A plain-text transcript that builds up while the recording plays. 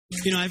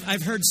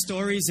I've heard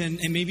stories, and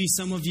maybe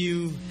some of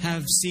you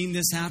have seen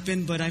this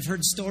happen, but I've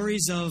heard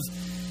stories of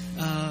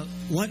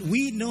what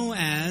we know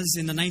as,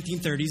 in the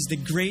 1930s, the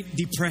Great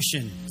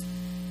Depression.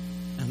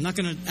 I'm not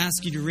going to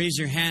ask you to raise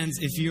your hands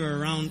if you were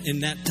around in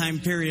that time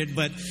period,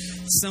 but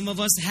some of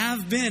us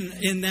have been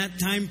in that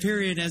time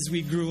period as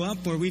we grew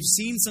up, or we've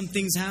seen some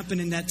things happen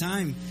in that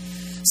time.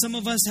 Some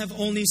of us have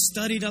only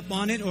studied up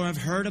on it or have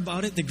heard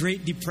about it, the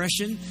Great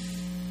Depression.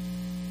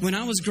 When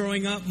I was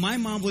growing up, my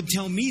mom would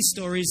tell me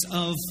stories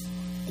of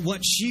what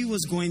she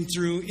was going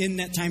through in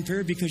that time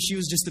period, because she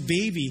was just a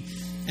baby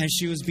as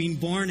she was being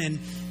born,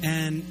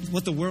 and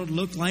what the world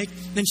looked like.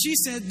 And she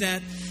said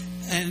that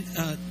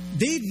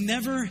they'd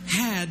never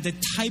had the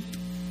type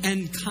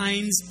and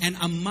kinds and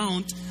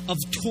amount of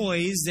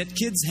toys that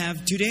kids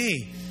have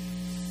today.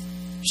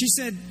 She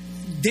said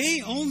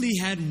they only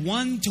had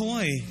one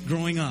toy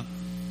growing up.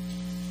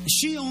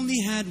 She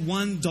only had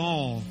one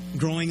doll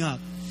growing up.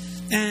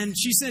 And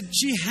she said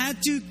she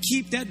had to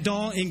keep that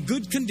doll in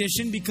good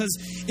condition, because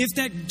if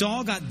that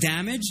doll got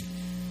damaged,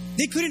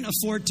 they couldn't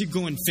afford to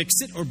go and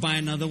fix it or buy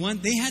another one.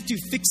 They had to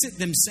fix it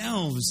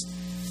themselves.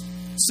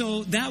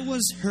 So that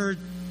was her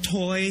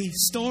toy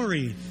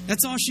story.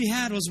 That's all she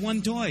had, was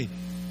one toy.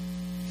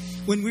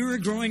 When we were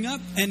growing up,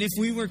 and if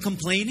we were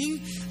complaining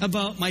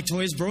about my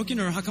toy is broken,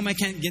 or how come I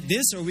can't get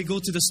this, or we go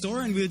to the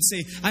store and we would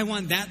say, I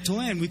want that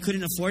toy, and we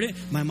couldn't afford it,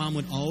 my mom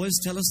would always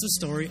tell us the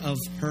story of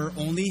her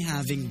only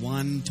having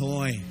one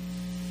toy.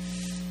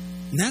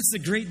 And that's the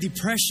Great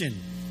Depression.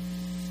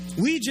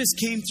 We just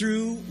came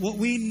through what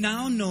we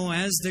now know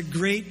as the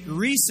Great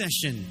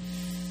Recession.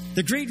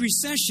 The Great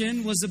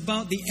Recession was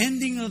about the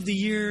ending of the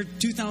year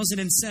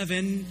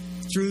 2007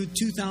 through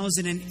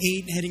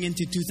 2008, heading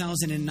into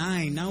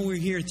 2009. Now we're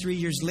here 3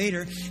 years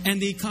later, and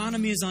the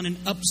economy is on an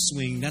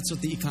upswing. That's what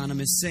the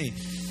economists say.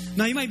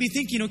 Now you might be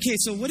thinking, okay,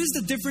 so what is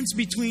the difference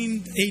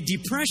between a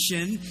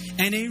depression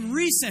and a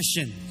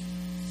recession?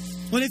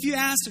 Well, if you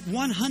ask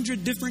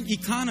 100 different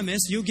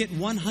economists, you'll get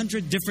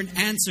 100 different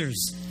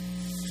answers.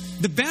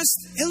 The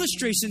best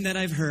illustration that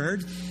I've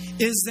heard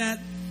is that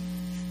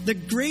a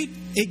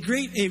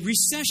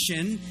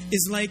recession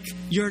is like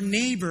your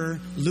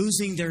neighbor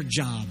losing their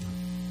job.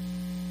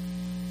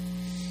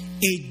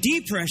 A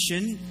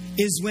depression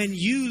is when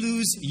you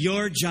lose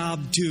your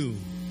job too.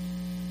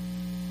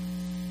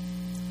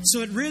 So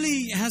it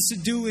really has to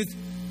do with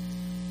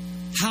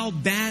how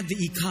bad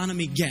the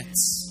economy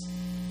gets.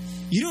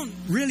 You don't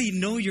really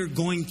know you're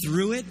going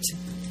through it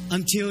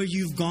until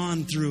you've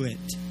gone through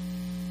it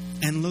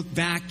and look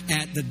back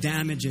at the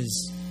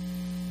damages.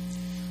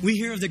 We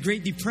hear of the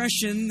Great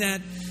Depression that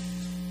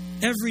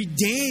every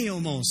day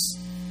almost,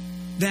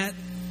 that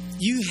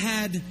you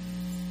had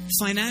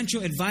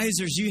financial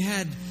advisors, you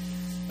had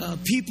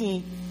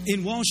people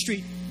in Wall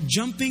Street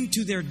jumping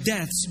to their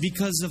deaths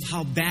because of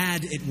how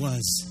bad it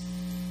was.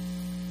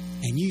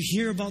 And you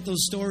hear about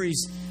those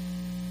stories.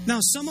 Now,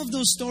 some of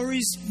those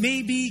stories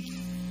may be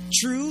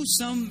true,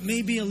 some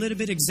may be a little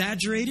bit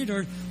exaggerated,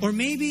 or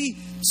maybe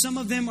some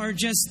of them are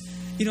just,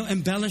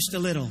 embellished a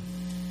little.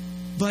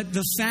 But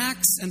the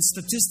facts and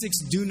statistics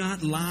do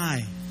not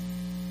lie.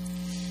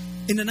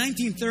 In the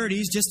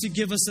 1930s, just to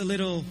give us a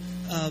little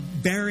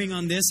bearing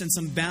on this and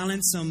some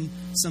balance, some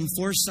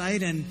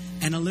foresight, and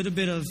a little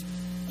bit of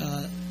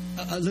a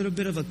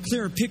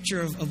clearer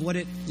picture of what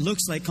it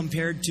looks like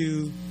compared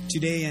to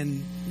today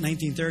and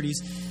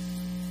 1930s,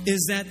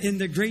 is that in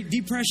the Great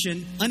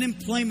Depression,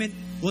 unemployment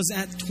was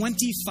at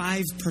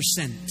 25%.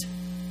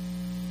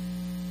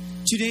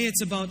 Today,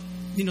 it's about,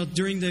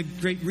 during the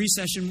Great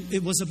Recession,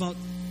 it was about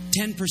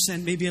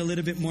 10%, maybe a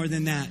little bit more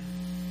than that.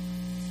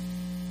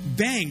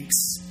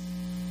 Banks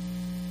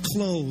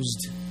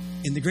closed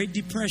in the Great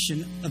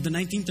Depression of the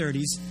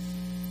 1930s.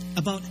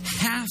 About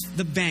half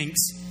the banks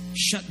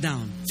shut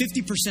down.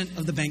 50%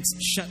 of the banks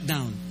shut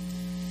down.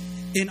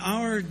 In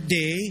our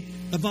day,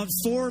 about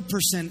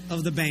 4%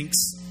 of the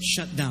banks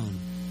shut down.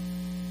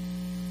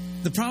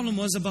 The problem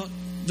was about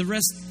the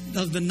rest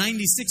of the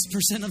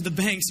 96% of the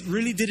banks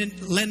really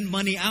didn't lend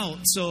money out.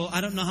 So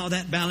I don't know how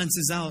that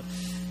balances out.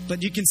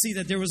 But you can see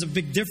that there was a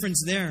big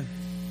difference there.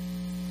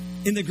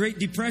 In the Great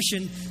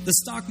Depression, the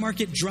stock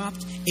market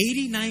dropped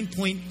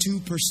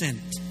 89.2%.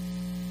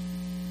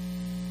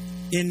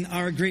 In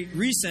our Great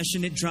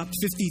Recession, it dropped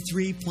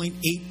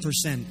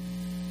 53.8%.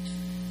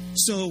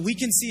 So we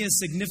can see a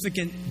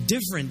significant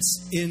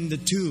difference in the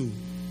two.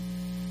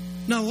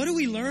 Now, what do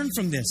we learn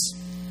from this?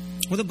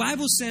 Well, the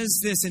Bible says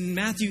this in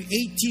Matthew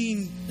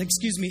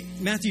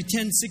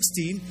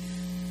 10:16.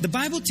 The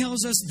Bible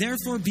tells us,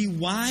 therefore, be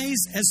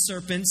wise as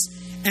serpents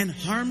and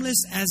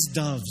harmless as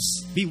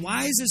doves. Be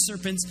wise as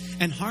serpents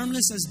and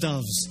harmless as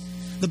doves.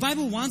 The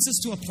Bible wants us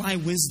to apply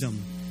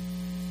wisdom.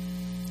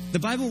 The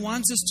Bible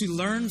wants us to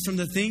learn from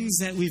the things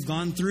that we've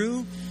gone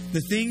through,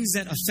 the things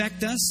that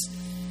affect us,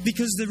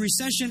 because the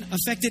recession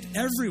affected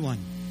everyone.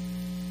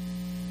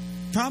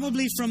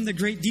 Probably from the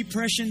Great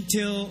Depression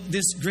till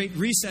this Great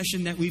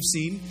Recession that we've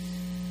seen,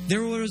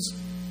 there were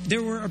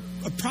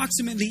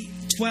approximately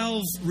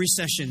 12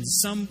 recessions,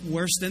 some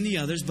worse than the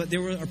others, but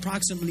there were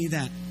approximately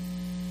that.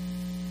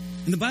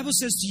 And the Bible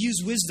says to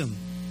use wisdom.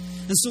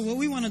 And so what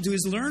we want to do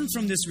is learn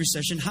from this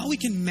recession how we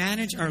can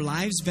manage our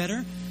lives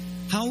better,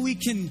 how we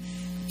can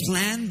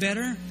plan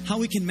better, how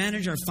we can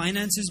manage our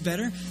finances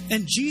better.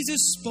 And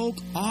Jesus spoke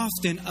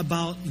often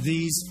about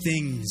these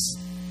things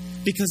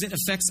because it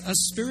affects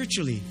us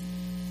spiritually.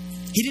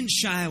 He didn't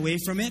shy away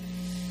from it.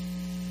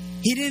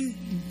 He didn't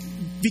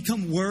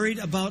become worried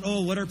about,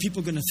 oh, what are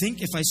people going to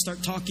think if I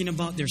start talking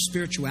about their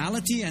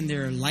spirituality and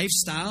their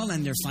lifestyle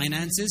and their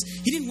finances?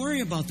 He didn't worry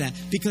about that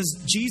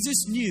because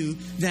Jesus knew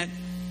that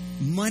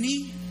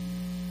money,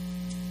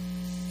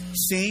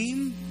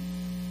 fame,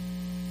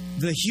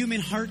 the human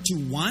heart to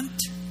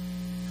want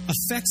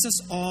affects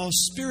us all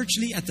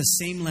spiritually at the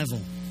same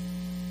level.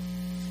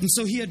 And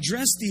so he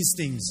addressed these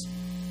things.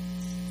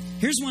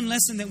 Here's one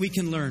lesson that we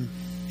can learn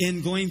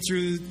in going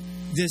through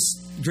this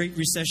Great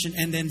Recession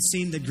and then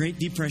seeing the Great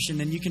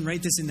Depression. And you can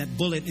write this in that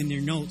bullet in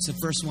your notes, the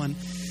first one,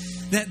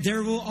 that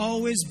there will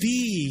always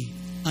be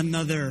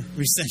another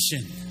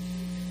recession.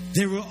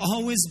 There will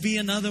always be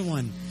another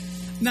one.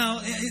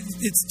 Now,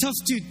 it's tough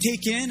to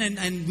take in,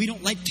 and we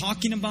don't like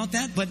talking about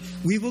that, but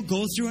we will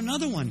go through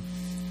another one.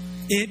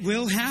 It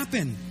will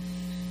happen.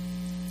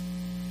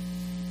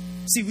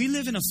 See, we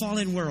live in a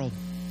fallen world.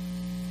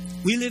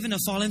 We live in a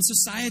fallen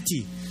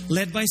society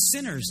led by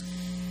sinners.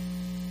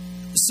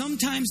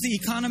 Sometimes the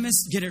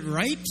economists get it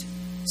right.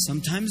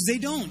 Sometimes they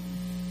don't.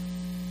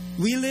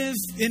 We live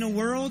in a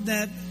world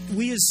that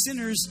we as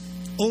sinners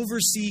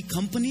oversee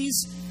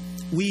companies.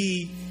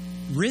 We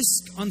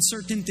risk on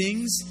certain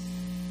things.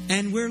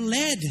 And we're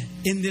led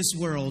in this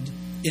world,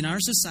 in our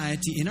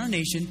society, in our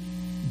nation,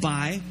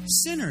 by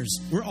sinners.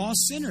 We're all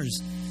sinners.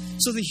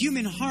 So the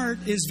human heart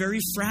is very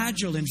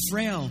fragile and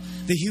frail.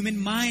 The human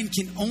mind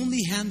can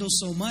only handle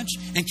so much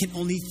and can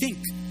only think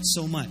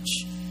so much.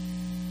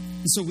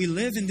 And so we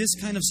live in this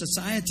kind of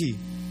society.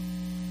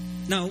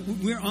 Now,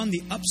 we're on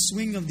the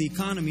upswing of the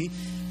economy.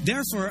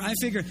 Therefore, I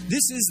figure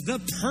this is the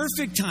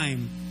perfect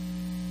time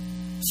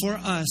for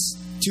us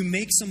to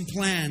make some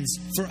plans,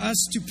 for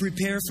us to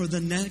prepare for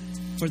the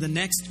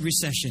next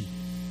recession.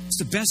 It's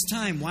the best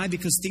time. Why?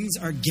 Because things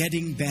are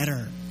getting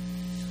better.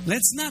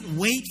 Let's not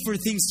wait for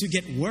things to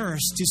get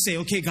worse to say,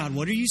 okay, God,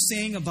 what are you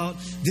saying about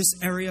this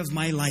area of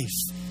my life?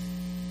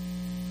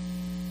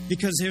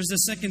 Because here's the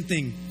second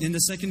thing in the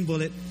second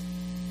bullet.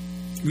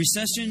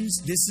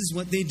 Recessions, this is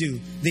what they do.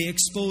 They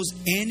expose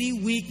any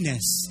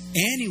weakness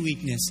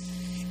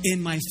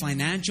in my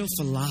financial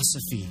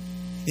philosophy,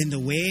 in the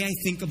way I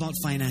think about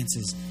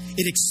finances.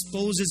 It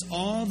exposes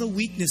all the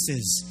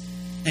weaknesses.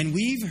 And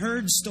we've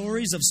heard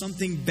stories of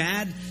something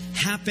bad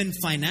happen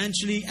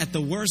financially at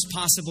the worst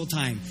possible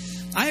time.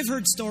 I've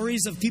heard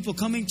stories of people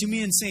coming to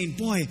me and saying,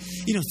 boy,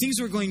 things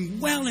were going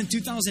well in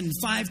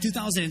 2005,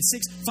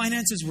 2006.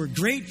 Finances were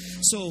great.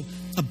 So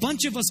a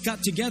bunch of us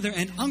got together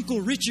and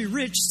Uncle Richie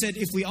Rich said,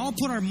 if we all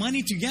put our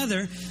money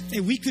together,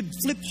 we could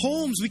flip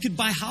homes, we could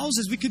buy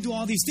houses, we could do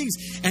all these things.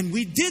 And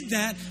we did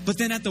that. But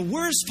then at the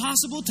worst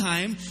possible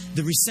time,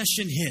 the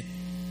recession hit.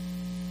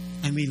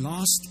 And we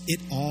lost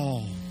it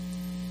all.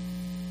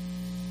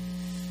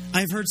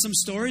 I've heard some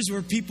stories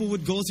where people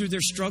would go through their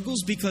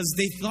struggles because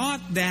they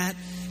thought that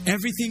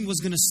everything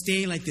was going to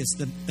stay like this.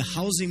 The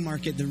housing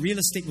market, the real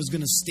estate was going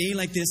to stay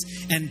like this,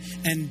 and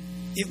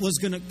it was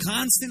going to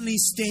constantly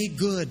stay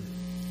good.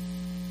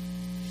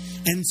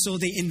 And so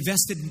they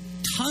invested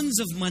tons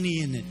of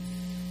money in it.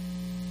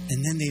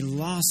 And then they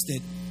lost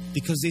it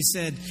because they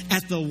said,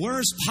 at the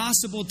worst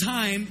possible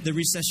time, the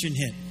recession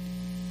hit.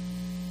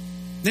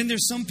 Then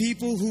there's some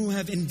people who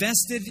have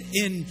invested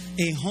in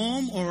a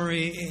home or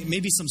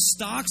maybe some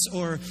stocks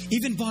or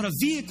even bought a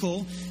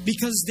vehicle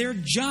because their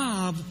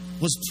job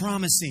was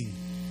promising.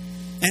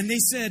 And they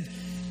said,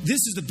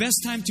 this is the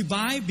best time to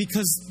buy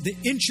because the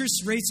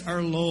interest rates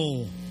are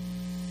low.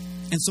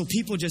 And so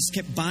people just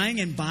kept buying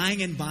and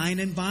buying and buying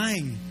and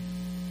buying.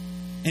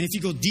 And if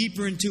you go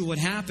deeper into what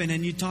happened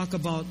and you talk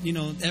about,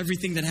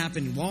 everything that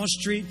happened in Wall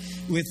Street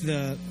with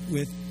the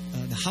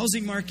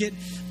housing market,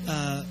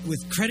 with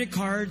credit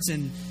cards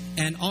and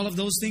all of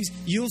those things,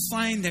 you'll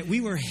find that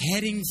we were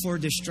heading for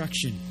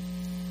destruction.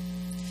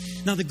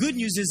 Now, the good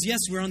news is, yes,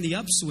 we're on the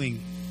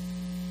upswing.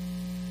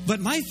 But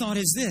my thought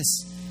is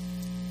this.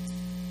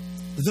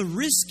 The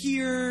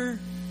riskier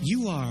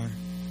you are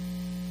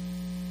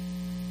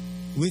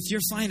with your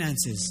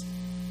finances,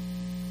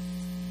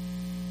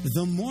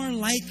 the more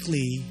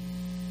likely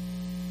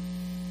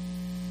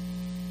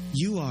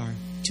you are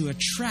to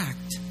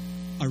attract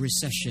a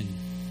recession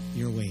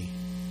your way.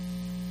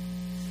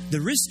 The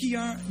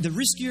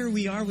riskier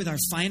we are with our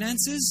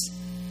finances,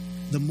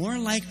 the more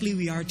likely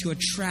we are to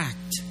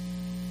attract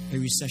a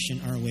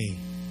recession our way.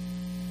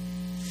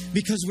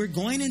 Because we're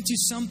going into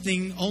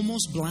something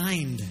almost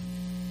blind.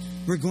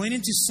 We're going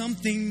into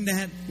something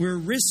that we're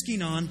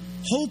risking on,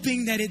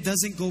 hoping that it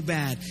doesn't go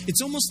bad.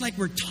 It's almost like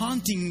we're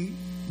taunting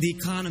the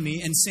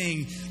economy and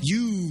saying,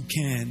 you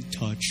can't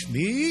touch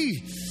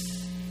me.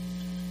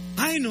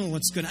 I know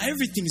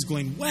everything's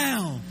going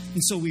well.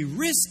 And so we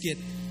risk it,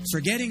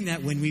 forgetting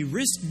that when we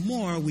risk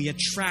more, we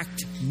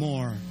attract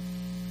more.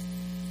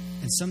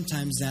 And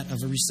sometimes that of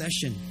a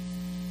recession.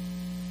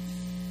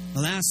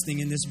 The last thing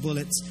in this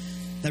bullet,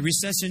 that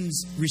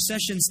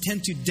recessions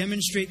tend to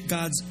demonstrate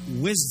God's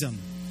wisdom.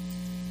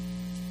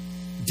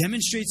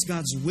 Demonstrates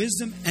God's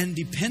wisdom and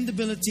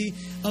dependability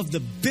of the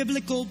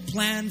biblical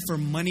plan for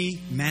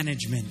money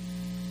management.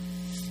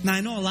 Now,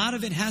 I know a lot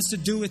of it has to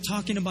do with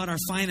talking about our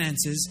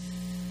finances,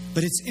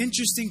 but it's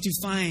interesting to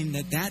find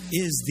that that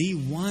is the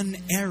one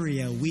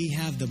area we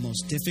have the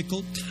most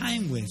difficult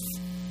time with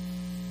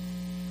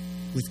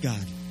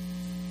God.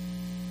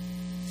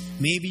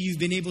 Maybe you've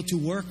been able to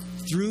work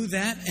through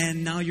that,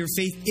 and now your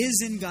faith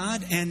is in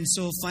God, and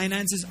so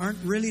finances aren't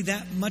really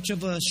that much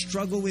of a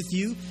struggle with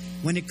you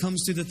when it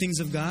comes to the things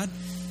of God.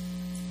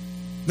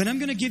 But I'm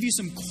going to give you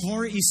some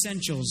core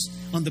essentials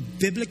on the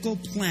biblical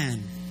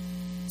plan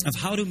of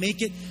how to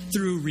make it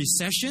through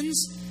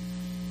recessions,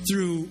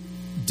 through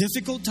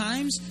difficult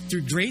times,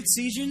 through great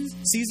seasons,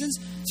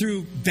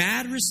 through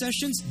bad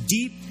recessions,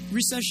 deep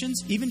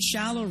recessions, even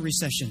shallow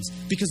recessions,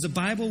 because the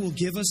Bible will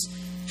give us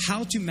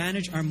how to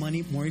manage our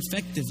money more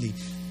effectively.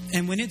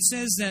 And when it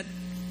says that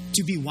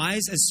to be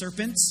wise as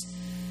serpents,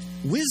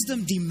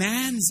 wisdom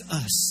demands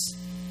us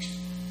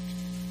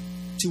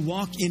to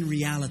walk in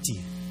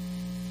reality.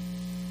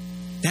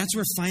 That's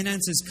where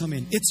finances come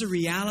in. It's a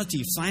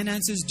reality.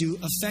 Finances do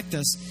affect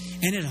us,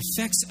 and it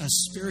affects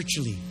us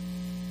spiritually.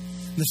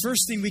 The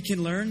first thing we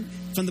can learn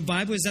from the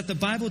Bible is that the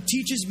Bible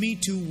teaches me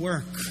to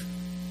work.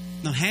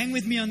 Now hang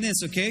with me on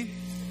this, okay?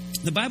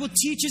 The Bible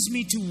teaches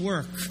me to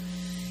work.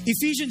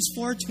 Ephesians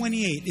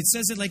 4:28, it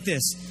says it like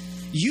this: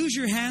 use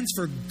your hands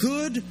for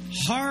good,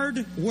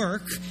 hard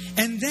work,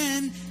 and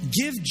then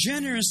give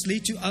generously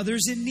to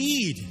others in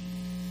need.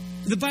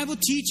 The Bible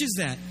teaches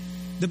that.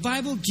 The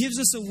Bible gives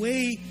us a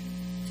way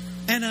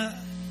and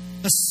a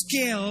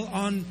scale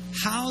on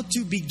how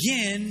to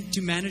begin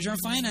to manage our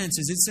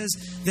finances. It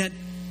says that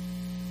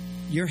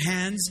your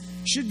hands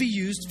should be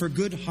used for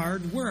good,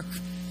 hard work.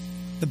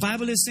 The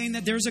Bible is saying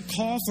that there's a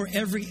call for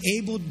every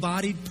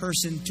able-bodied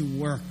person to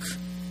work.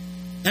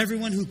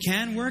 Everyone who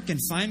can work and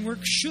find work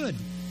should.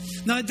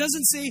 Now, it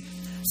doesn't say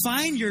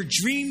find your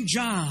dream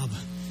job.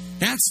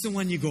 That's the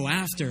one you go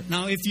after.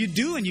 Now, if you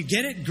do and you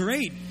get it,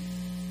 great.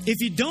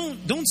 If you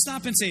don't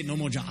stop and say, no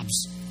more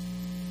jobs.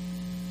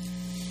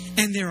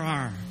 And there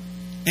are.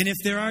 And if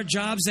there are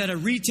jobs at a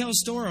retail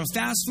store or a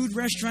fast food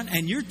restaurant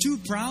and you're too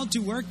proud to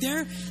work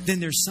there, then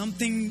there's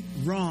something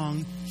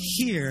wrong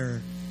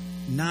here,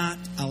 not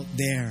out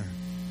there.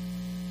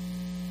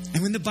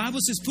 And when the Bible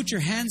says put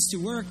your hands to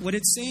work, what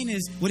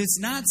it's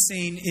not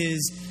saying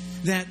is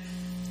that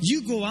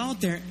you go out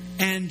there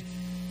and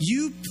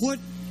you put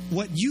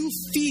what you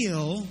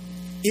feel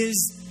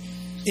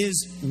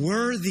is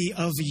worthy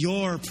of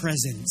your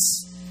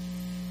presence.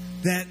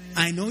 That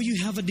I know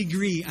you have a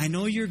degree, I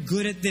know you're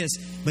good at this,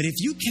 but if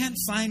you can't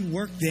find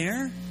work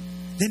there,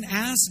 then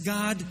ask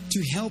God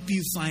to help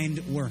you find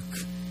work.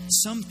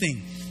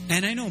 Something.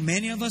 And I know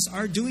many of us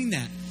are doing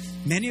that.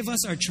 Many of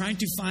us are trying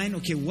to find,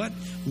 okay,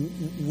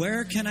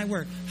 where can I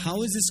work?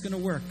 How is this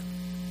going to work?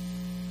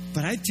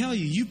 But I tell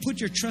you, you put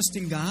your trust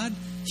in God,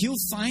 He'll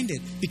find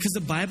it, because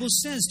the Bible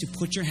says to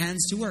put your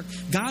hands to work.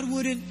 God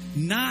wouldn't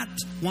not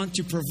want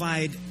to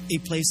provide a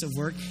place of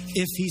work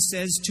if He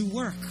says to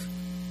work.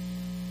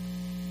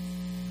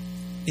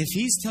 If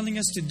He's telling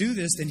us to do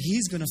this, then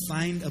He's going to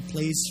find a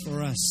place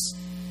for us.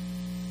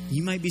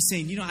 You might be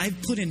saying, I've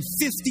put in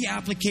 50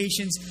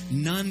 applications,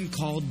 none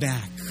called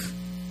back.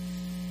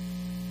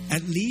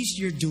 At least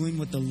you're doing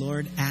what the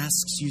Lord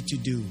asks you to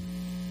do.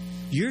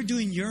 You're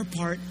doing your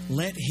part,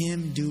 let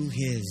Him do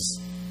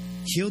His.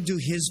 He'll do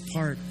His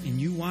part, and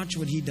you watch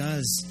what He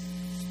does.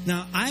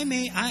 Now, I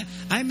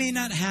may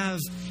not have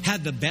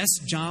had the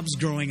best jobs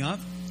growing up,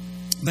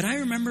 but I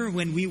remember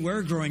when we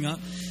were growing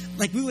up,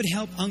 like we would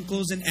help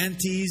uncles and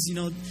aunties.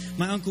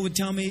 My uncle would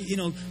tell me,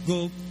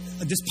 go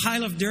this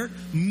pile of dirt,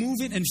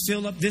 move it and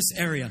fill up this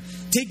area.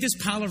 Take this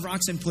pile of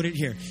rocks and put it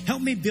here.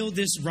 Help me build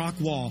this rock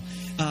wall.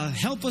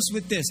 Help us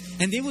with this.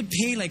 And they would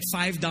pay like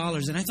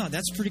 $5. And I thought,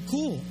 that's pretty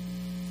cool.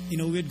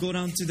 We'd go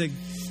down to the,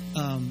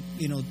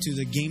 to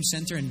the game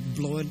center and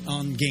blow it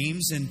on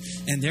games.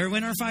 And there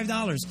went our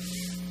 $5.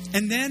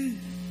 And then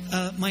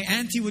my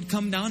auntie would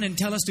come down and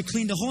tell us to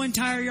clean the whole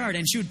entire yard.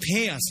 And she would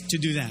pay us to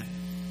do that.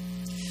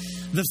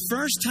 The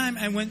first time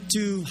I went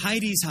to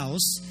Heidi's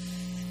house,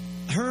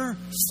 her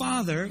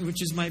father,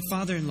 which is my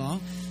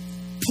father-in-law,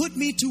 put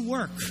me to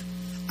work.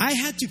 I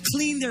had to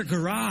clean their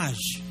garage.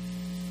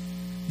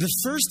 The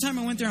first time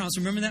I went to their house,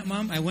 remember that,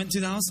 Mom? I went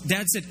to the house.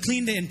 Dad said,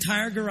 clean the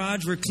entire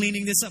garage. We're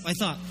cleaning this up. I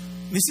thought,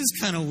 this is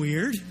kind of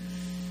weird.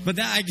 But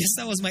I guess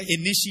that was my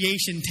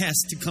initiation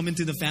test to come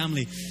into the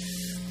family.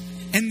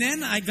 And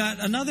then I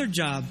got another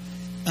job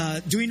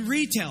doing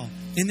retail.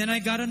 And then I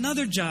got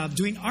another job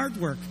doing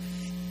artwork.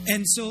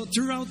 And so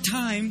throughout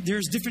time,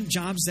 there's different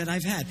jobs that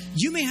I've had.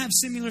 You may have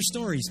similar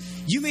stories.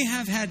 You may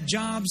have had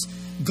jobs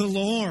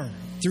galore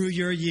through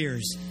your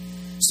years.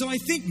 So I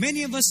think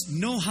many of us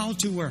know how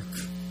to work.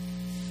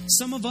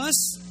 Some of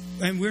us,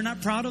 and we're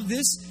not proud of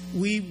this,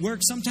 we work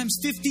sometimes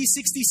 50,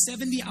 60,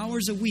 70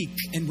 hours a week.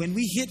 And when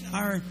we hit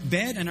our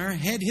bed and our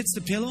head hits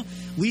the pillow,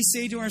 we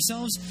say to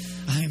ourselves,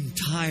 I'm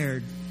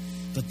tired.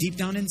 But deep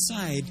down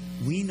inside,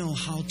 we know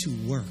how to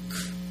work.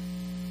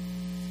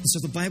 And so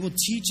the Bible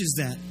teaches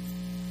that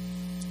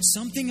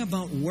something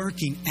about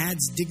working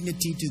adds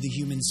dignity to the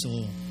human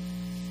soul.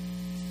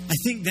 I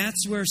think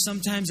that's where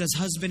sometimes as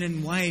husband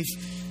and wife,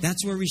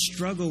 that's where we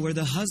struggle, where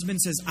the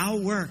husband says,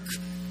 I'll work,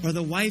 or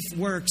the wife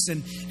works.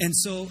 And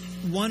so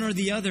one or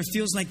the other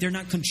feels like they're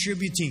not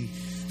contributing.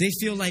 They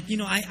feel like,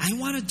 I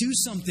want to do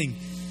something.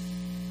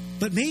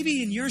 But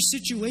maybe in your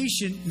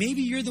situation,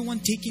 maybe you're the one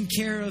taking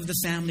care of the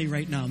family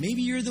right now.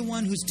 Maybe you're the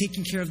one who's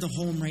taking care of the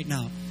home right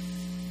now.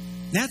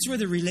 That's where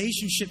the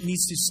relationship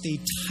needs to stay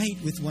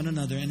tight with one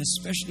another, and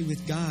especially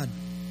with God.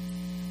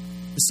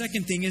 The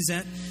second thing is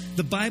that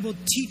the Bible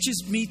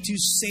teaches me to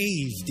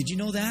save. Did you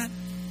know that?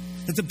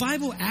 That the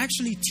Bible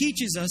actually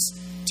teaches us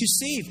to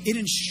save. It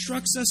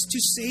instructs us to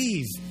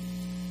save.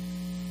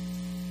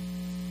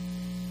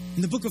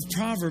 In the book of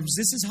Proverbs,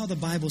 this is how the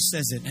Bible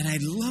says it, and I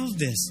love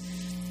this.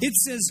 It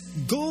says,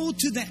 "Go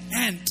to the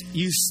ant,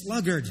 you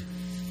sluggard.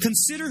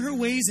 Consider her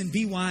ways and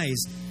be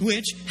wise,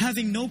 which,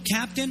 having no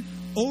captain,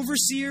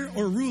 overseer,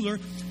 or ruler,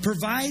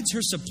 provides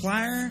her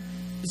supplies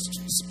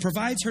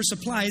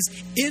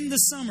in the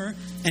summer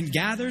and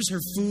gathers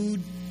her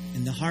food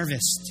in the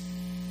harvest."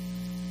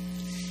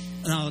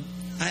 Now,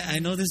 I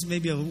know this may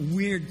be a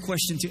weird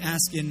question to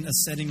ask in a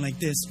setting like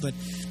this, but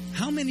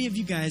how many of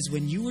you guys,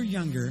 when you were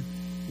younger,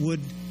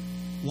 would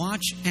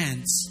watch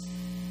ants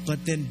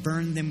but then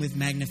burn them with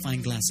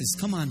magnifying glasses?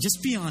 Come on,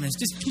 just be honest.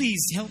 Just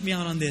please help me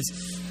out on this.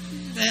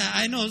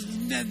 I know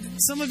that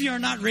some of you are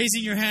not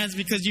raising your hands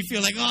because you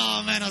feel like,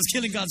 oh man, I was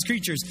killing God's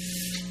creatures.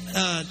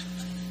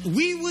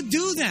 We would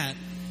do that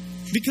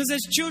because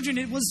as children,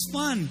 it was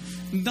fun.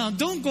 Now,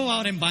 don't go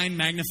out and buy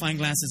magnifying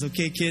glasses,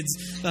 okay, kids?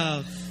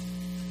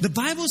 The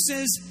Bible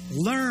says,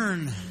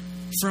 learn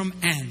from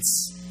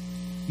ants,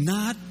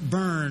 not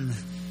burn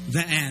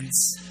the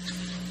ants.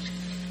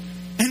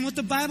 And what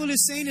the Bible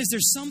is saying is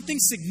there's something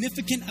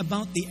significant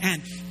about the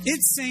ant.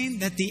 It's saying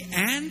that the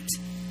ant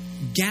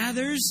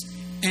gathers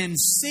and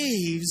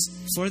saves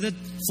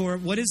for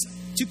what is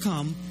to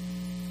come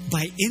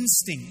by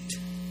instinct.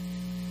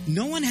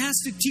 No one has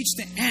to teach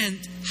the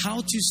ant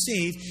how to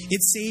save.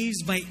 It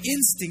saves by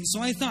instinct.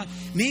 So I thought,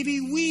 maybe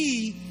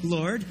we,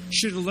 Lord,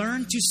 should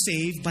learn to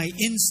save by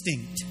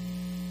instinct.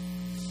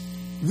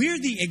 We're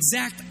the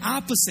exact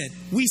opposite.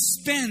 We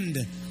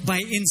spend by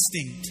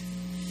instinct.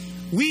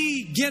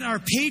 We get our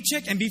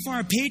paycheck, and before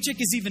our paycheck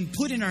is even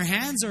put in our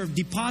hands or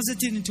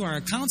deposited into our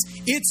accounts,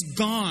 it's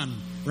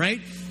gone,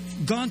 right?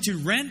 Gone to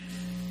rent,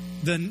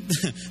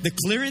 the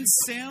clearance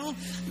sale,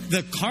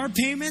 the car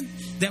payment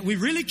that we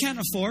really can't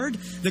afford,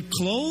 the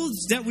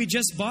clothes that we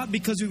just bought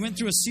because we went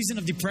through a season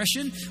of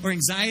depression or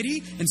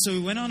anxiety, and so we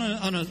went on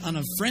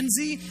a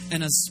frenzy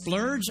and a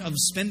splurge of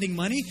spending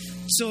money.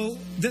 So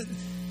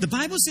the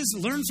Bible says,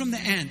 learn from the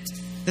ant,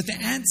 that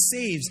the ant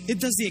saves. It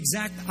does the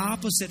exact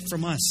opposite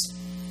from us.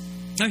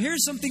 Now,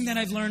 here's something that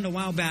I've learned a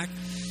while back,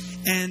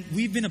 and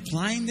we've been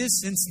applying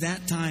this since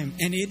that time,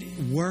 and it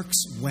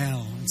works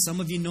well. And some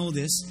of you know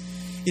this.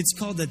 It's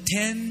called the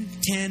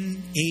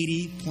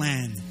 10-10-80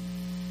 plan.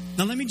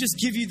 Now, let me just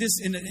give you this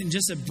in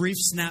just a brief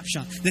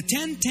snapshot. The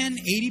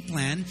 10-10-80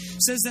 plan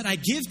says that I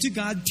give to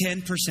God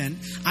 10%,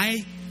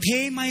 I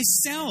pay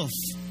myself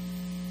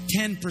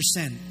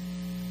 10%,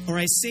 or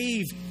I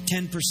save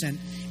 10%,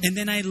 and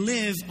then I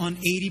live on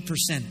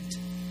 80%.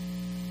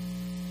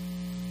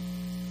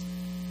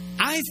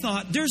 I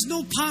thought there's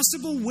no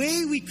possible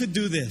way we could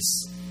do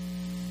this.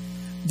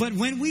 But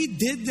when we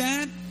did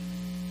that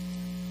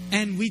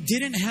and we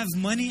didn't have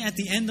money at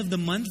the end of the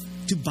month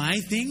to buy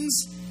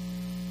things,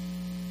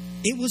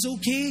 it was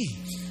okay.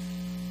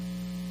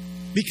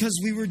 Because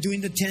we were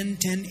doing the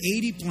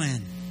 10-10-80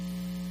 plan.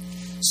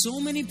 So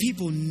many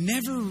people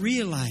never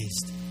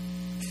realized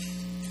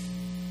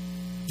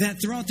that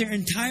throughout their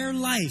entire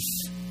life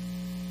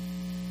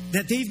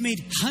that they've made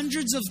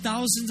hundreds of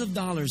thousands of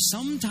dollars,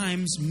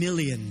 sometimes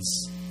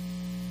millions,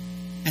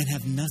 and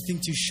have nothing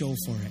to show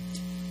for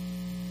it.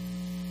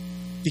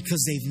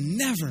 Because they've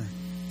never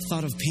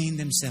thought of paying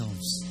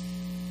themselves.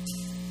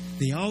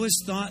 They always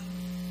thought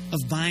of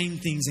buying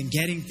things and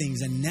getting things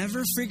and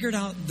never figured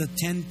out the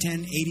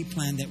 10-10-80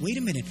 plan that, wait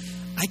a minute,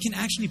 I can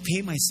actually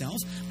pay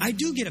myself. I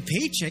do get a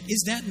paycheck.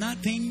 Is that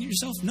not paying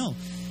yourself? No.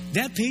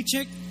 That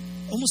paycheck,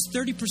 almost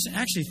 30%,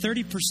 actually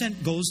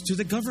 30% goes to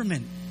the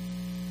government.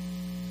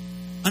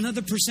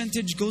 Another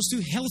percentage goes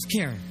to health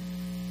care.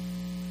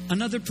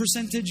 Another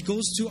percentage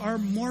goes to our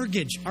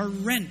mortgage, our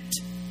rent,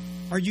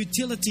 our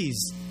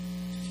utilities.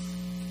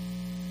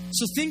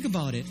 So think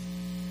about it.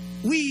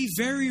 We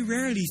very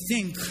rarely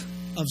think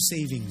of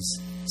savings.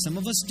 Some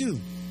of us do.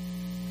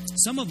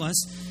 Some of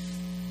us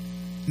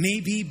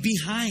may be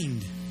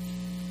behind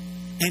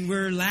and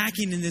we're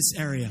lacking in this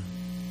area.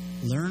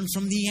 Learn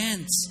from the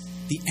ants.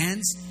 The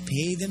ants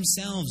pay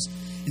themselves.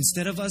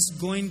 Instead of us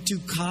going to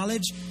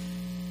college,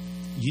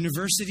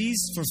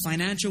 Universities for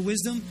financial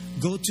wisdom,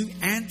 go to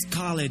Ant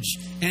College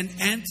and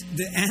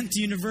the Ant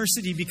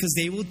University, because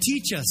they will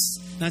teach us.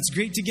 Now, it's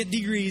great to get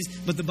degrees,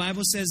 but the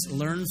Bible says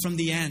learn from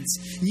the ants.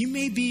 And you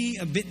may be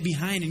a bit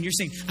behind and you're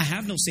saying, I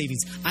have no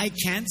savings. I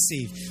can't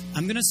save.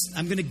 I'm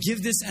gonna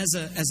give this as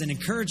an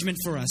encouragement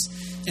for us.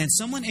 And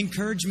someone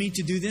encouraged me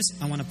to do this.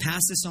 I want to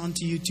pass this on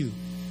to you too.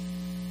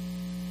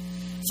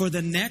 For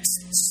the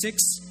next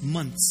 6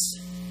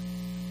 months,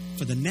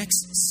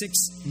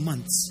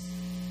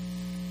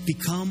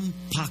 become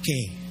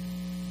pake.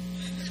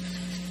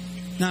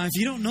 Now, if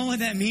you don't know what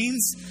that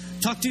means,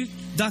 talk to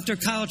Dr.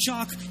 Kyle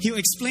Chalk. He'll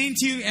explain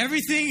to you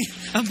everything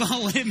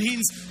about what it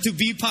means to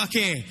be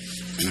pake.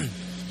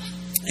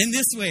 In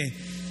this way,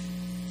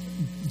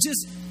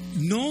 just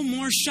no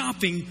more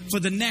shopping for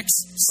the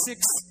next 6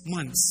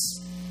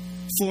 months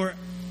for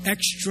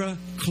extra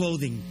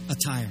clothing,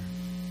 attire.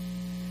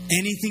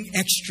 Anything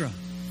extra.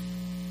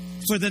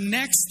 For the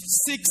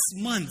next 6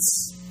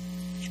 months.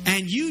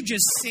 And you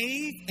just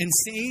save and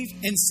save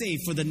and save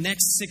for the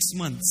next 6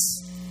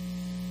 months.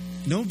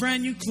 No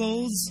brand new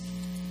clothes.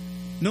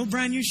 No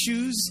brand new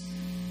shoes.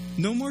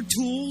 No more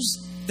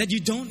tools that you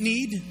don't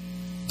need.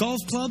 Golf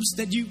clubs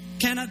that you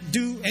cannot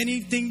do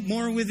anything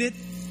more with it.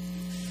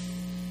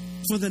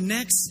 For the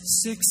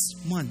next 6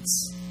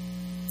 months.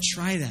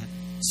 Try that.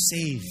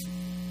 Save.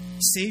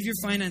 Save your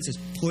finances.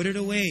 Put it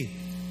away.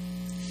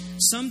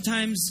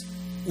 Sometimes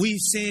we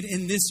say it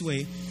in this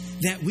way,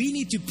 that we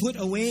need to put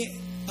away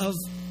of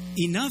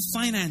enough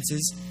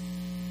finances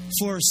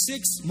for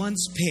 6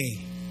 months'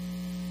 pay,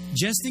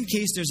 just in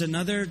case there's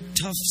another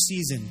tough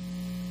season,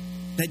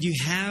 that you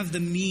have the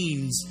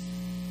means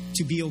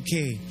to be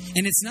okay.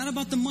 And it's not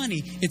about the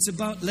money. It's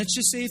about, let's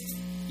just say if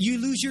you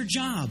lose your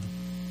job,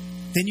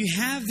 then you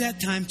have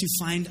that time to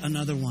find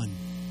another one.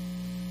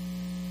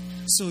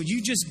 So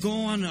you just go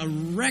on a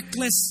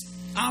reckless,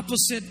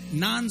 opposite,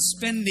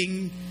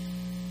 non-spending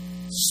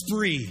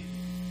spree.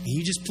 And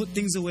you just put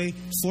things away,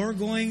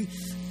 foregoing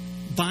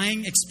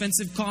buying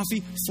expensive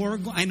coffee.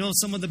 I know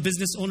some of the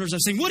business owners are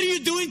saying, what are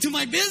you doing to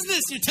my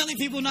business? You're telling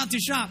people not to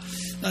shop.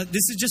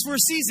 This is just for a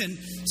season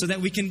so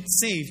that we can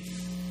save.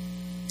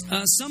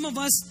 Some of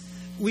us,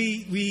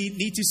 we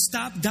need to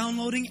stop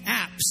downloading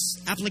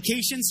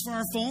applications for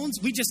our phones.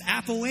 We just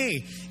app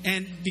away.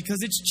 And because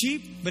it's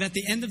cheap, but at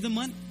the end of the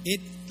month,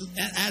 it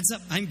adds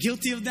up. I'm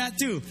guilty of that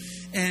too.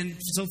 And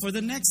so for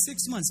the next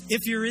 6 months,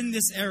 if you're in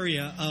this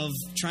area of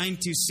trying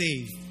to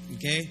save,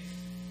 okay,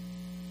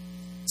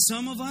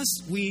 some of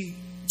us, we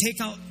take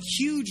out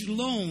huge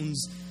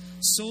loans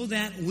so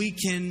that we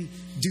can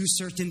do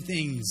certain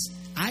things.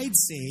 I'd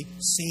say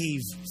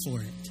save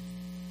for it.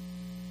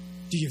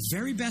 Do your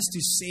very best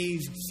to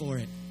save for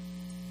it.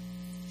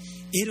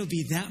 It'll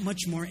be that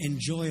much more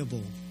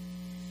enjoyable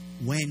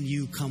when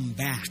you come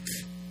back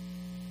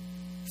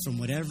from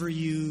whatever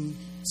you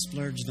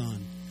splurged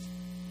on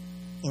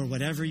or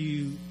whatever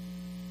you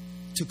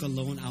took a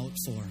loan out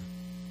for.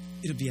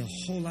 It'll be a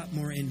whole lot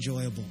more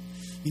enjoyable.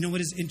 You know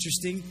what is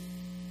interesting?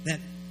 That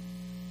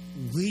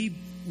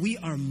we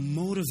are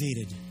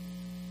motivated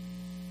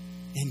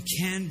and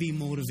can be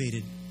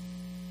motivated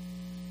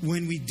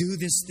when we do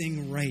this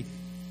thing right.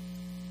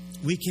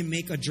 We can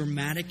make a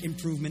dramatic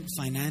improvement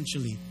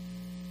financially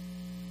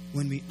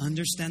when we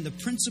understand the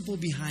principle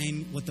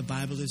behind what the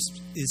Bible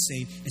is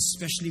saying,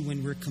 especially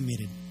when we're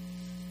committed.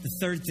 The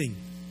third thing,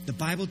 the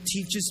Bible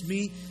teaches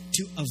me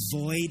to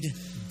avoid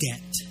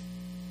debt.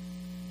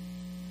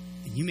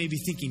 And you may be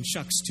thinking,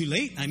 shucks, too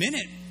late, I'm in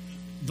it.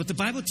 But the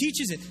Bible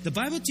teaches it. The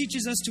Bible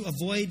teaches us to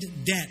avoid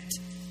debt.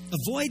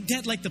 Avoid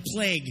debt like the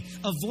plague.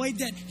 Avoid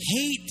debt.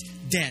 Hate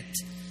debt.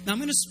 Now I'm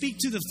going to speak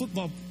to the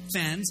football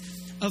fans.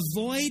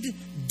 Avoid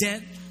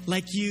debt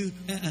like you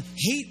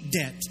hate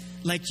debt,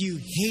 like you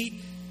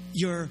hate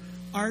your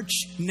arch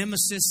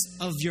nemesis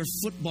of your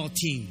football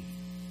team.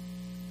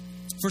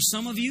 For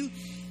some of you,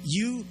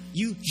 you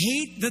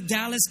hate the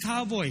Dallas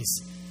Cowboys.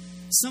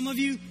 Some of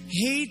you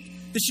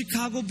hate the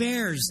Chicago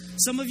Bears.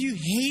 Some of you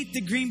hate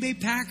the Green Bay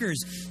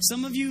Packers.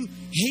 Some of you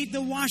hate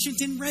the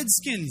Washington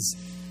Redskins.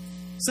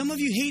 Some of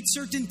you hate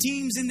certain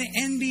teams in the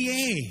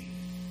NBA.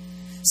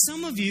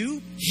 Some of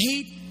you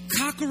hate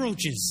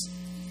cockroaches.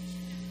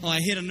 Oh, I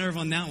hit a nerve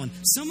on that one.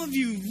 Some of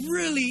you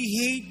really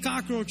hate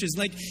cockroaches.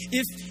 Like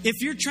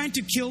if you're trying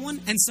to kill one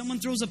and someone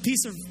throws a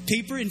piece of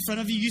paper in front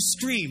of you, you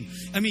scream.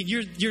 I mean,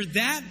 you're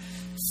that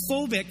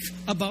phobic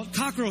about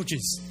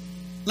cockroaches.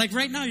 Like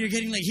right now, you're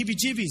getting like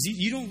heebie-jeebies.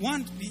 You don't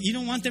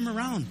want them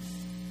around.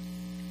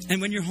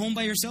 And when you're home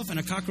by yourself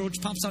and a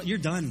cockroach pops out, you're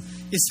done.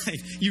 It's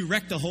like you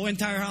wreck the whole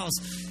entire house.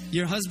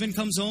 Your husband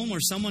comes home or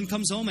someone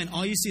comes home and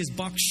all you see is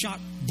box shot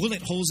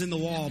bullet holes in the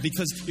wall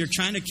because you're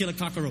trying to kill a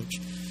cockroach.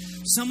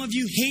 Some of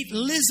you hate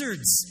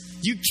lizards.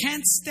 You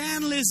can't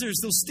stand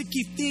lizards, those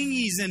sticky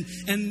thingies,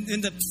 and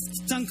the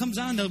tongue comes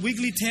on, the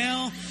wiggly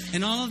tail,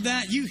 and all of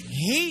that. You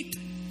hate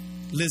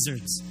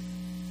lizards.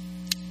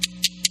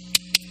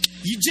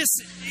 You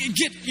just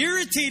get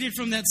irritated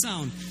from that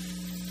sound.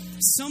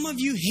 Some of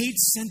you hate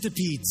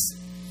centipedes.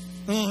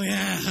 Oh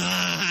yeah,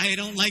 I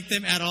don't like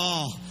them at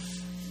all.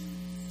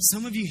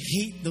 Some of you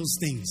hate those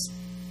things.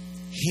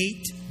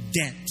 hate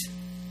debt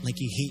like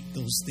you hate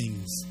those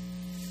things.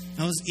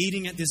 I was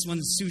eating at this one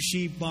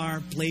sushi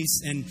bar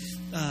place, and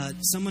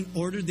someone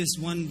ordered this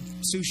one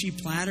sushi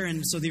platter,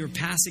 and so they were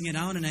passing it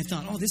out, and I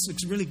thought, oh, this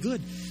looks really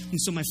good.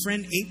 And so my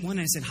friend ate one,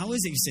 and I said, how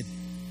is it? He said,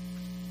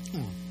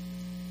 oh,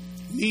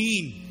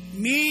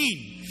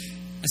 mean.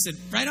 I said,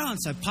 right on.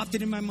 So I popped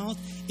it in my mouth.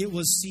 It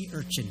was sea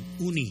urchin,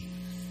 uni.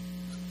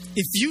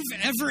 If you've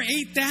ever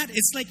ate that,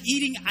 it's like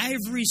eating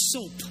ivory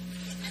soap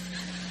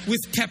with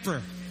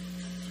pepper.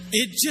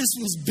 It just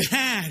was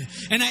bad.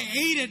 And I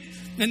ate it.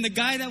 And the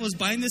guy that was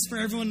buying this for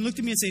everyone looked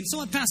at me and said, so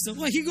what, Pastor?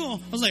 Well, here you go.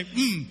 I was like,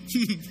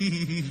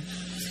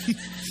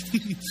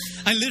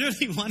 I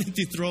literally wanted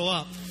to throw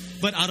up.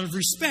 But out of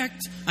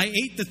respect, I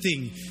ate the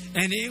thing.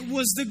 And it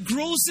was the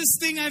grossest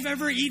thing I've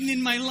ever eaten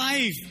in my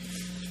life.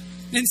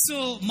 And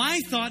so my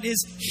thought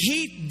is,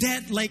 hate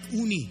debt like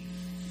uni.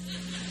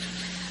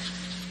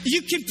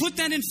 You can put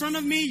that in front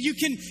of me. You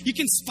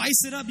can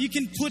spice it up. You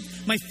can put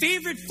my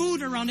favorite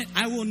food around it.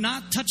 I will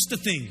not touch the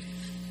thing.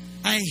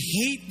 I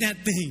hate that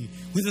thing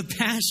with a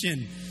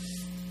passion.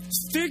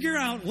 Figure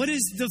out what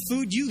is the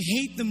food you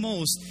hate the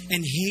most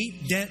and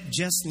hate debt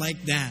just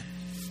like that.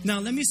 Now,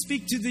 let me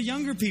speak to the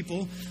younger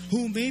people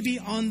who may be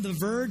on the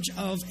verge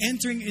of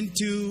entering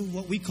into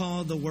what we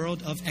call the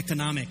world of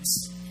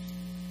economics.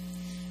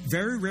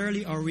 Very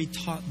rarely are we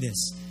taught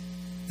this,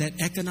 that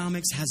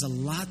economics has a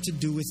lot to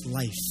do with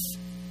life.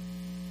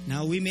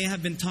 Now, we may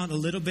have been taught a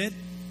little bit,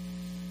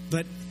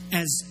 but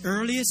as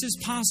early as is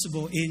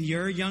possible in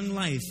your young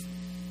life,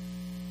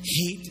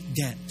 hate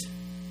debt.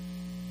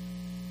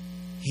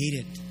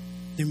 Hate it.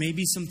 There may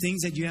be some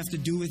things that you have to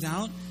do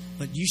without,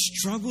 but you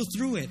struggle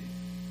through it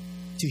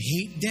to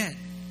hate debt.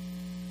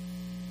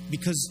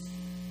 Because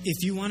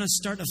if you want to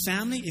start a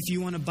family, if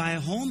you want to buy a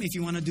home, if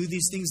you want to do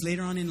these things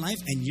later on in life,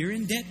 and you're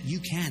in debt, you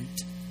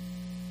can't.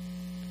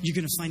 You're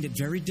going to find it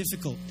very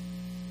difficult.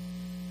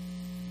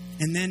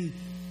 And then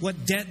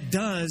what debt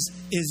does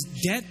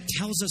is debt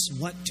tells us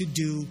what to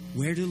do,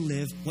 where to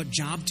live, what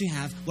job to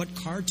have, what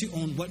car to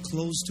own, what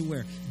clothes to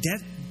wear.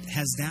 Debt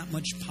has that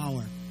much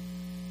power.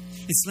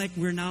 It's like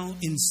we're now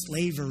in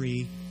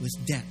slavery with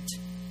debt.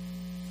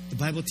 The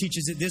Bible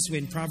teaches it this way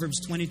in Proverbs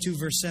 22,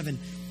 verse 7.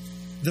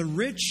 The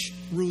rich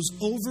rules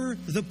over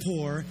the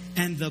poor,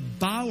 and the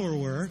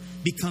borrower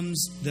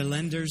becomes the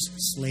lender's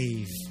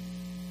slave.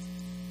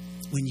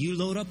 When you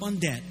load up on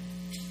debt,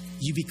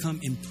 you become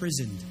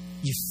imprisoned.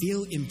 You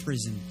feel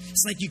imprisoned.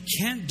 It's like you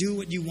can't do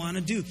what you want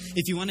to do.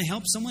 If you want to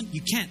help someone, you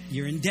can't.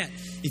 You're in debt.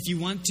 If you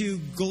want to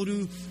go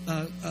to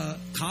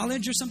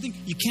college or something,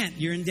 you can't.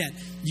 You're in debt.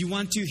 You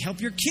want to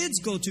help your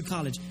kids go to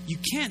college, you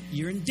can't.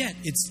 You're in debt.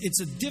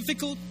 It's a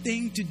difficult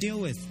thing to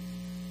deal with.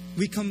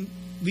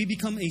 We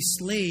become a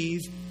slave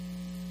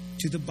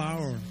to the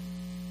borrower.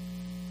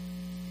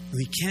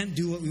 We can't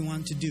do what we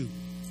want to do.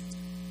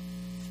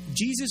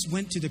 Jesus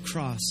went to the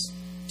cross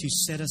to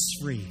set us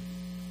free.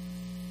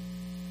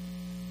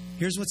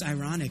 Here's what's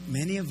ironic.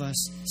 Many of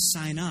us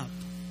sign up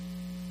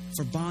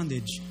for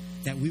bondage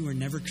that we were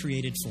never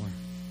created for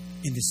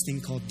in this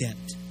thing called debt.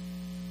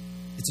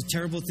 It's a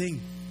terrible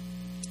thing.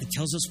 It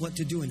tells us what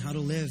to do and how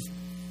to live.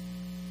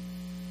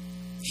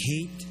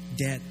 Hate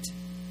debt.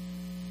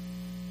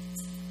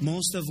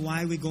 Most of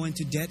why we go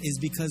into debt is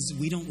because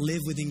we don't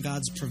live within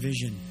God's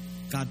provision.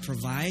 God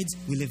provides.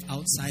 We live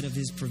outside of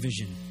His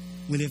provision.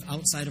 We live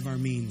outside of our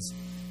means.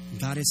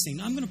 God is saying,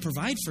 I'm going to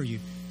provide for you.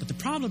 But the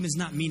problem is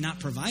not me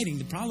not providing.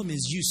 The problem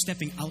is you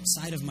stepping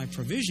outside of my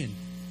provision.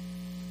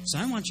 So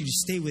I want you to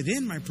stay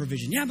within my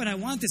provision. Yeah, but I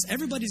want this.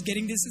 Everybody's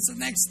getting this. It's the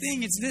next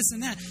thing. It's this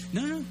and that.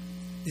 No.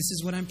 This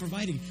is what I'm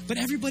providing. But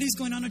everybody's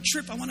going on a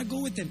trip. I want to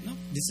go with them. No,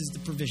 this is the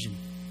provision.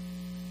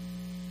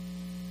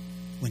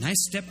 When I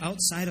step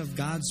outside of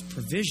God's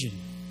provision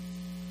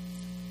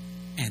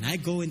and I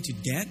go into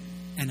debt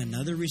and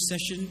another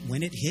recession,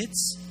 when it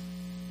hits,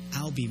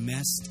 I'll be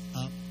messed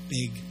up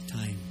big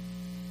time.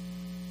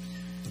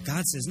 But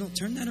God says, no,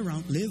 turn that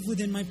around. Live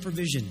within my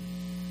provision.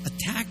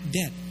 Attack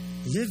debt.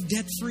 Live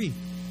debt-free.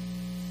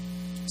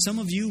 Some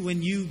of you,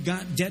 when you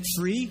got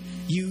debt-free,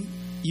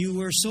 you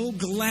were so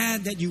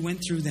glad that you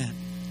went through that.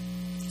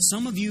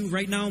 Some of you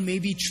right now may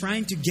be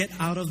trying to get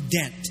out of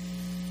debt.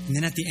 And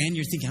then at the end,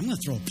 you're thinking, I'm going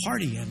to throw a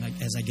party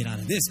as I get out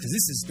of this because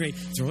this is great.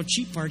 Throw a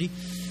cheap party.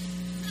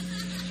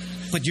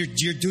 But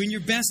you're doing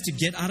your best to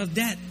get out of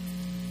debt.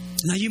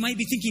 Now you might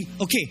be thinking,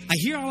 okay, I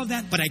hear all of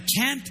that, but I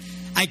can't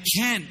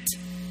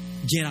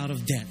get out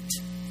of debt.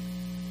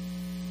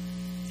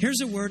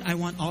 Here's a word I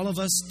want all of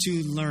us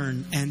to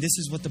learn, and this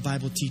is what the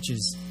Bible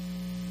teaches.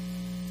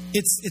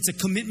 It's a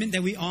commitment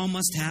that we all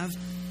must have,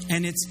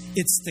 and it's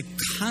the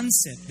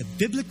concept, the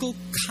biblical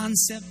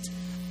concept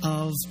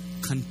of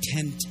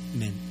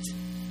contentment.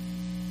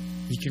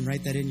 You can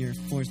write that in your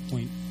fourth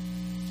point.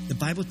 The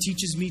Bible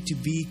teaches me to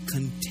be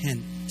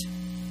content.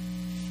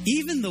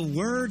 Even the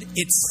word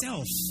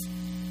itself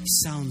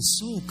sounds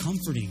so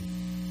comforting.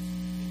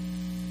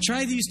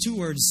 Try these two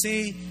words.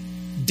 Say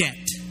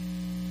debt.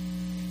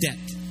 Debt.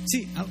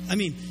 See, I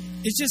mean,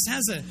 it just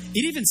has it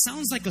even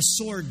sounds like a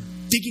sword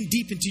digging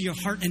deep into your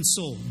heart and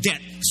soul.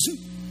 Debt.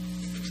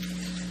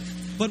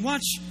 But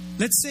watch,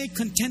 let's say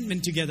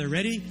contentment together.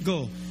 Ready?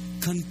 Go.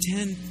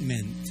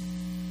 Contentment.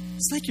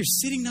 It's like you're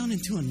sitting down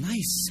into a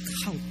nice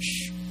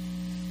couch.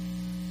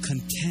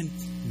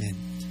 Contentment.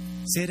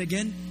 Say it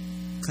again.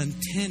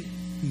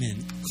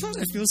 Contentment. God,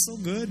 I feel so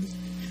good.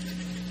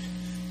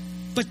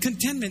 But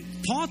contentment,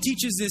 Paul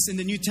teaches this in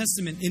the New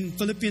Testament in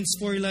Philippians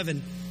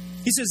 4:11.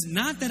 He says,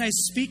 not that I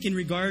speak in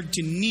regard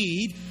to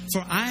need,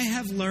 for I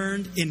have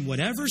learned in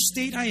whatever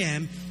state I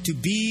am to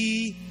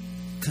be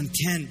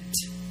content.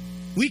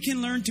 We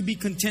can learn to be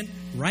content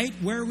right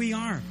where we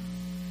are.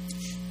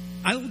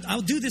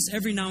 I'll do this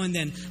every now and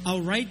then.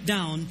 I'll write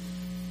down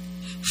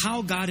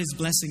how God is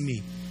blessing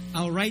me.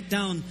 I'll write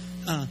down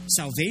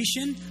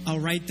salvation. I'll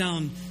write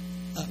down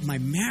my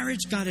marriage.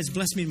 God has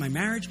blessed me in my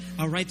marriage.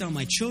 I'll write down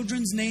my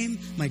children's name,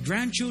 my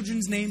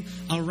grandchildren's name.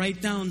 I'll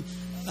write down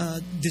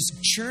this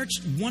church,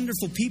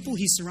 wonderful people.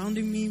 He's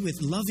surrounding me with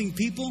loving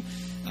people.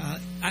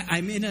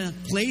 I'm in a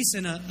place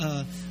and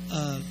a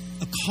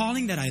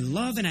calling that I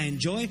love and I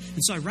enjoy. And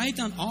so I write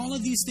down all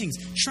of these things.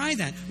 Try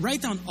that.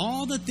 Write down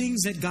all the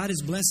things that God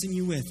is blessing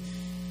you with,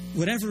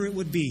 whatever it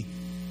would be.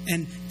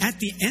 And at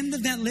the end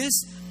of that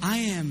list, I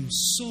am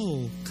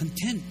so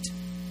content.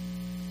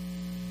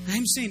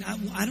 I'm saying,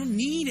 I don't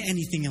need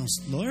anything else,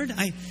 Lord.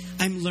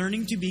 I'm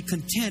learning to be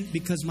content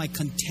because my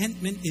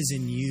contentment is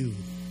in you.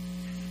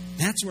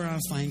 That's where I'll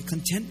find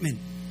contentment.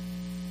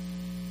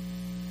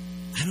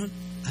 I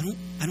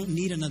don't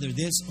need another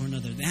this or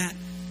another that.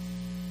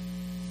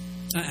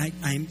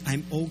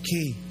 I'm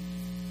okay.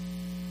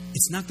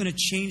 It's not going to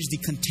change the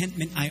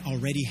contentment I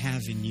already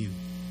have in you.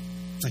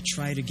 If I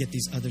try to get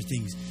these other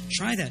things.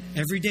 Try that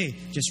every day.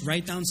 Just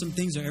write down some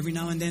things, or every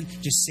now and then,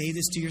 just say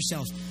this to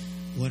yourself.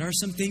 What are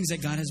some things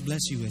that God has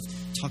blessed you with?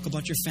 Talk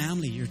about your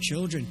family, your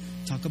children.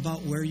 Talk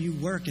about where you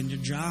work and your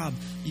job,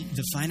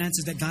 the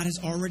finances that God has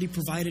already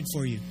provided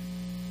for you.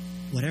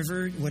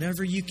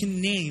 Whatever you can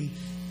name,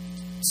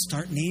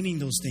 start naming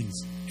those things.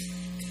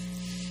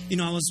 You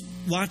know, I was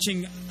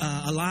watching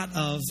a lot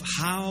of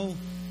how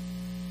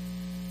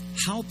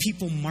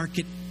people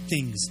market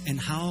things and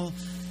how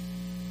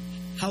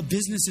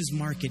businesses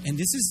market. And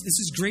this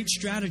is great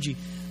strategy.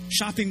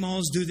 Shopping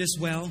malls do this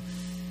well.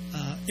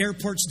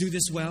 Airports do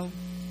this well.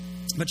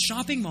 But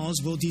shopping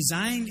malls will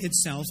design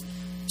itself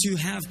to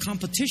have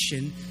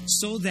competition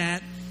so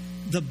that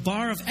the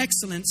bar of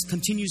excellence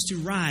continues to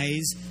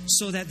rise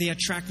so that they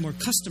attract more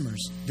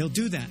customers. They'll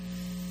do that.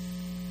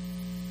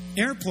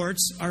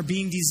 Airports are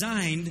being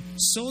designed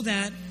so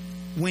that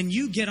when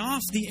you get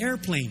off the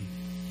airplane,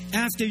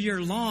 after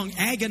your long,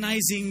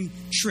 agonizing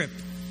trip,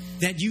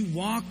 that you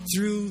walk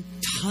through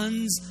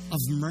tons of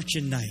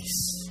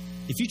merchandise.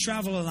 If you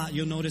travel a lot,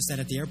 you'll notice that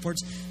at the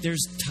airports,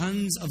 there's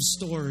tons of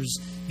stores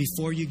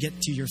before you get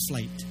to your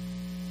flight.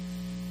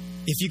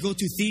 If you go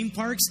to theme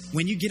parks,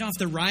 when you get off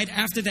the ride,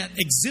 after that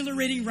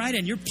exhilarating ride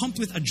and you're pumped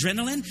with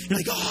adrenaline, you're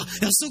like, oh,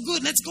 that's so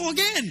good, let's go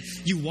again.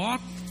 You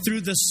walk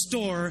through the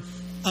store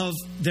of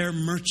their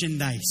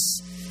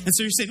merchandise. And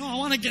so you're saying, oh, I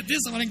want to get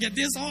this, I want to get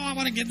this, oh, I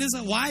want to get this.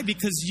 Why?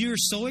 Because you're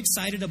so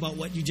excited about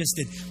what you just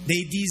did.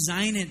 They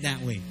design it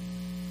that way.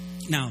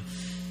 Now,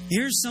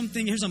 here's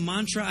a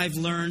mantra I've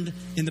learned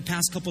in the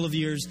past couple of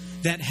years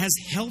that has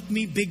helped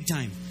me big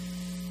time.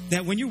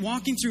 That when you're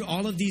walking through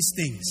all of these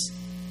things,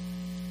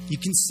 you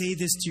can say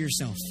this to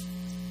yourself.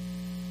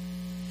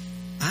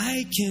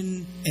 I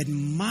can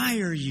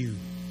admire you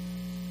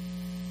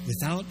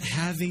without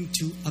having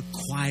to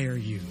acquire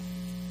you.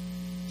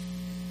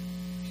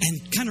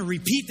 And kind of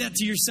repeat that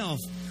to yourself.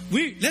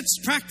 Let's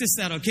practice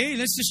that, okay?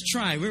 Let's just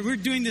try. We're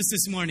doing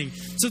this morning.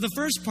 So the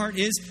first part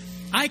is,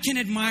 I can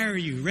admire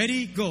you.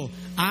 Ready? Go.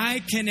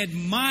 I can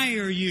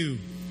admire you.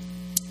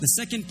 The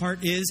second part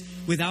is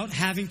without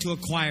having to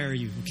acquire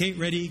you. Okay,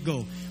 ready?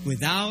 Go.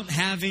 Without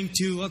having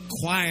to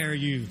acquire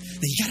you.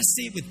 Now you got to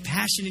say it with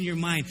passion in your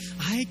mind.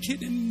 I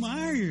can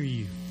admire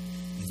you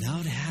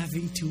without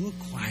having to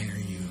acquire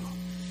you.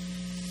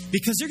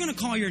 Because they're going to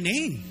call your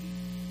name.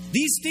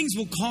 These things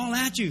will call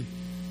at you.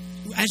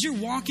 As you're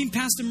walking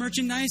past the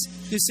merchandise,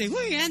 they'll say,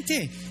 "Hey,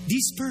 Ante,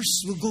 this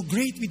purse will go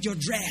great with your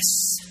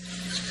dress.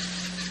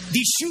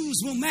 These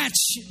shoes will match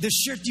the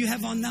shirt you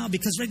have on now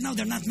because right now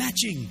they're not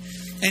matching."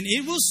 And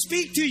it will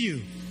speak to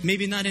you.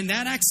 Maybe not in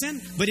that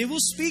accent, but it will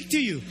speak to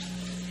you.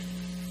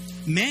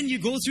 Men, you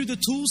go through the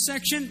tool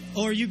section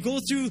or you go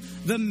through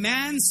the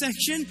man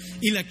section,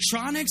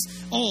 electronics.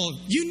 Oh,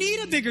 you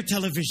need a bigger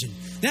television.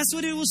 That's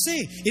what it will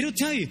say. It'll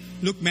tell you,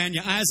 look, man,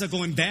 your eyes are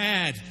going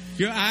bad.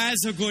 Your eyes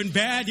are going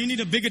bad. You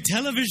need a bigger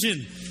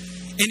television.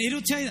 And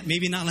it'll tell you that.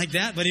 Maybe not like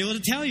that, but it will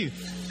tell you.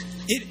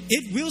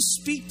 It will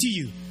speak to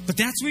you. But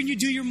that's when you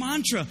do your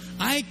mantra.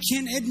 I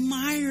can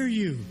admire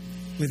you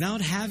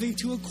without having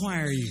to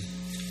acquire you.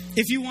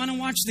 If you want to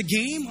watch the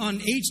game on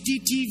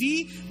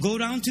HDTV, go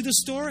down to the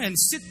store and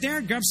sit there,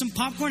 grab some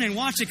popcorn and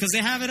watch it because they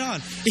have it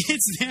on.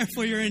 It's there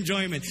for your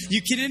enjoyment.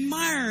 You can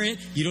admire it.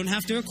 You don't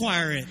have to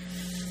acquire it.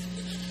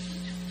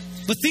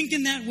 But think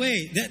in that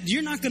way, that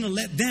you're not going to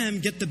let them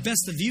get the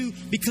best of you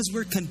because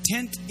we're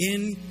content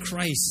in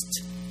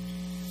Christ.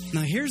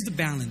 Now here's the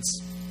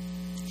balance.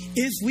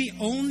 If we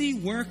only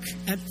work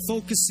at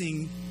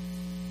focusing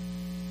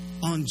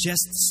on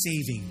just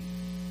saving.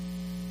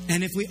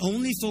 And if we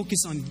only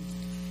focus on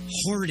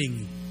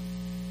hoarding,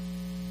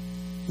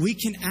 we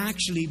can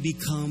actually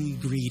become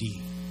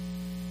greedy.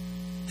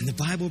 And the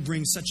Bible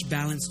brings such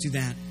balance to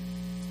that.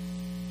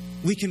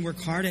 We can work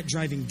hard at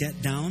driving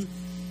debt down,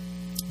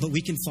 but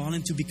we can fall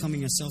into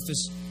becoming a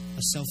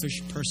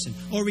selfish person.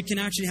 Or we can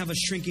actually have a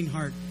shrinking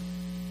heart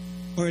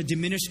or a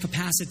diminished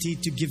capacity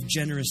to give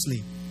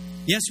generously.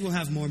 Yes, we'll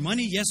have more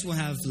money. Yes, we'll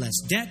have less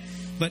debt,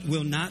 but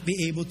we'll not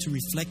be able to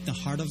reflect the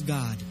heart of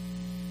God,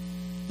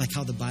 like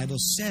how the Bible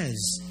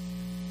says,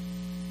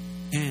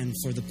 and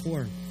for the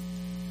poor.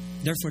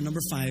 Therefore,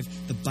 number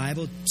 5, the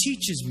Bible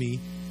teaches me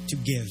to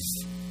give.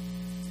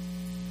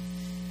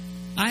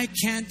 I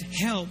can't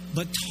help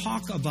but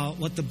talk about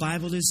what the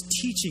Bible is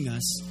teaching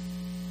us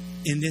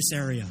in this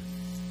area.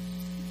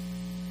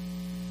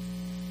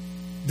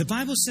 The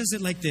Bible says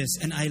it like this,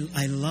 and I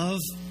love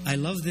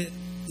the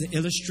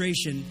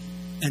illustration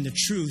and the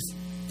truth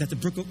that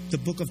the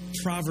book of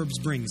Proverbs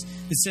brings.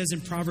 It says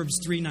in Proverbs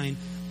 3:9,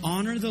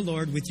 honor the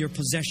Lord with your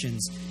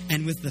possessions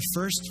and with the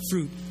first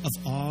fruit of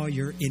all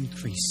your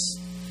increase.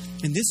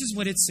 And this is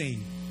what it's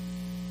saying.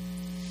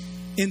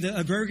 In the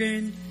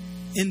agrarian,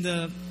 in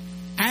the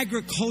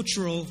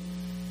agricultural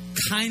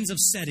kinds of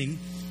setting,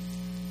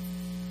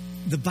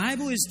 the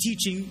Bible is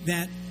teaching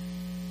that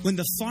when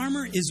the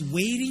farmer is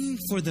waiting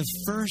for the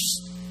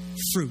first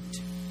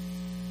fruit,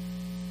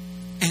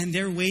 and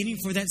they're waiting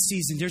for that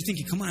season, they're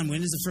thinking, come on,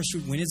 when is the first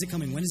fruit? When is it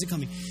coming? When is it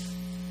coming?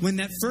 When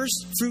that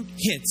first fruit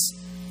hits,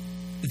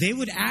 they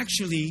would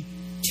actually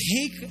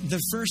take the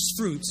first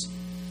fruits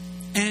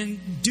and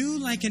do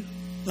like an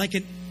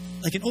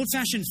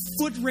old-fashioned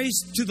foot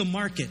race to the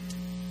market.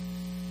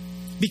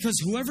 Because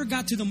whoever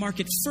got to the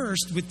market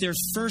first with their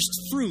first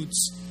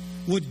fruits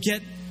would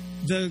get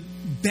the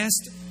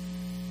best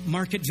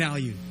market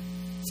value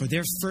for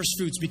their first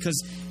fruits,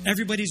 because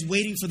everybody's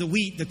waiting for the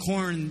wheat, the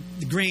corn,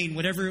 the grain,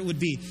 whatever it would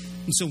be.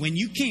 And so when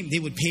you came, they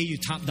would pay you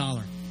top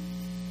dollar.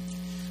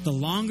 The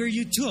longer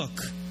you took,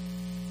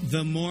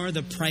 the more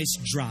the price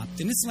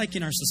dropped. And it's like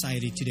in our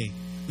society today.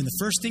 When the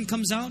first thing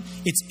comes out,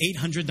 it's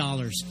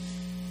 $800.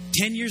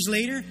 10 years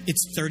later,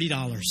 it's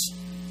 $30.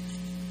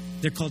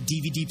 They're called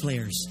DVD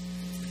players.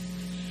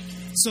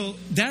 So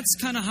that's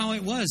kind of how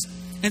it was.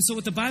 And so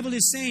what the Bible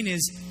is saying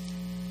is,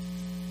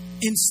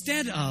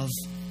 instead of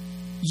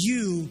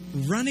you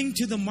running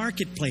to the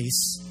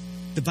marketplace,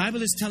 the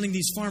Bible is telling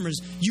these farmers,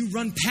 you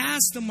run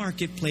past the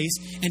marketplace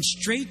and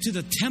straight to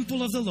the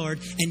temple of the Lord,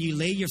 and you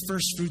lay your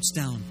first fruits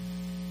down.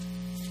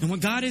 And what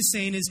God is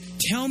saying is,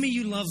 tell me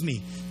you love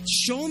me.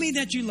 Show me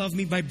that you love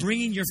me by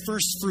bringing your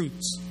first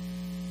fruits.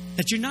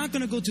 That you're not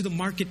going to go to the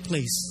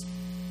marketplace,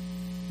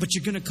 but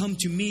you're going to come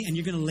to me and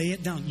you're going to lay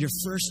it down, your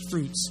first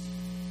fruits.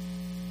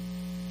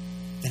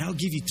 That I'll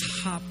give you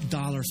top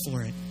dollar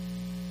for it.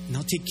 And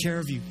I'll take care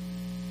of you.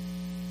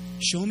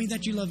 Show me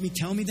that you love me.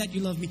 Tell me that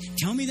you love me.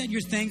 Tell me that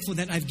you're thankful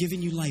that I've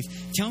given you life.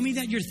 Tell me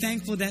that you're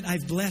thankful that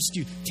I've blessed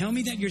you. Tell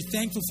me that you're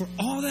thankful for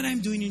all that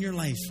I'm doing in your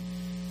life.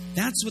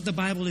 That's what the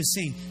Bible is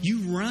saying.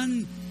 You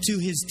run to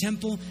his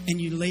temple and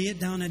you lay it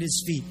down at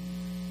his feet.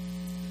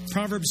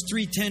 Proverbs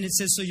 3:10, it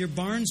says, so your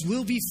barns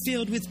will be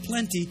filled with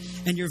plenty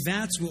and your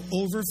vats will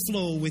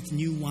overflow with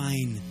new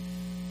wine.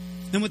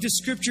 And what this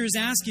scripture is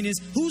asking is,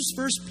 who's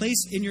first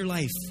place in your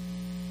life?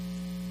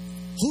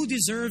 Who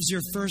deserves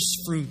your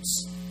first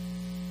fruits?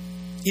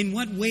 In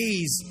what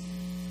ways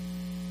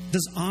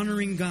does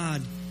honoring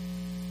God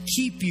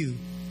keep you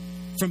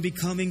from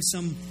becoming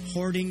some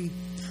hoarding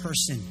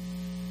person?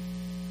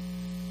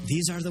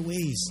 These are the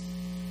ways.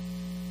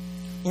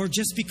 Or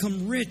just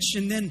become rich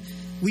and then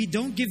we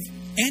don't give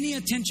any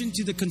attention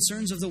to the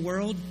concerns of the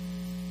world,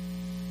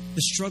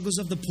 the struggles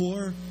of the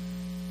poor,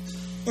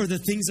 or the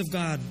things of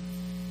God,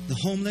 the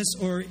homeless,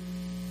 or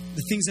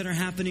the things that are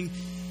happening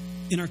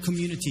in our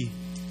community,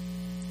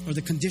 or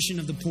the condition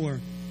of the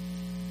poor.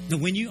 That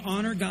when you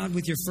honor God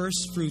with your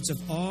first fruits of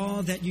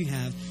all that you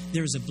have,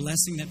 there is a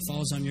blessing that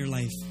falls on your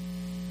life.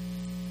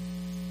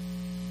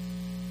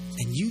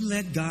 And you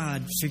let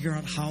God figure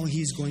out how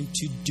he's going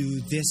to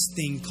do this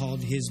thing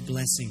called his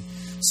blessing.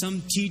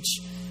 Some teach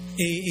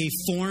a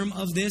form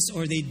of this,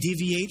 or they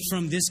deviate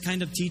from this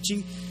kind of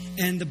teaching.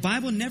 And the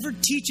Bible never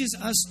teaches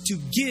us to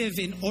give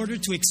in order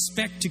to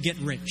expect to get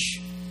rich.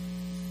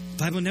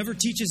 The Bible never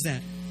teaches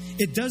that.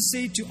 It does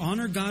say to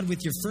honor God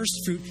with your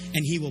first fruit,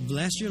 and he will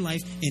bless your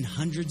life in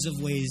hundreds of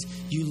ways.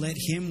 You let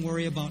him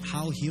worry about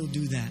how he'll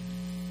do that.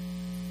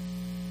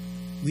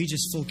 We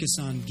just focus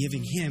on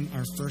giving him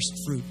our first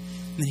fruit.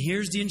 And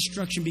here's the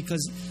instruction,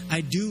 because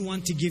I do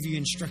want to give you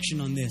instruction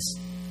on this.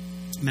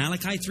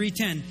 Malachi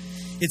 3:10,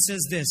 it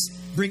says this,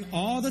 bring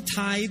all the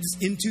tithes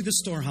into the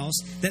storehouse,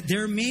 that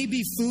there may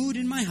be food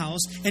in my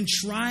house, and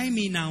try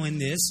me now in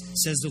this,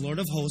 says the Lord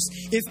of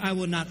hosts, if I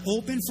will not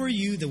open for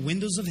you the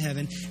windows of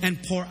heaven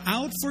and pour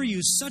out for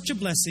you such a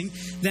blessing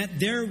that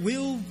there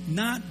will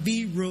not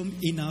be room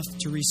enough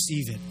to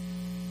receive it.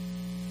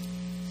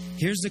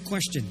 Here's the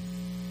question.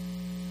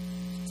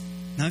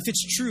 Now, if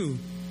it's true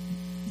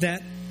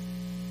that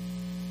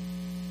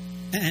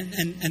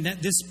and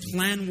that this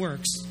plan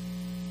works,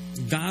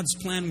 God's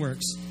plan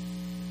works.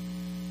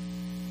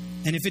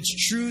 And if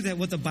it's true that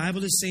what the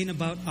Bible is saying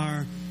about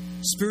our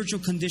spiritual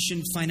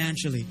condition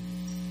financially,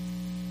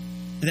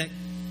 that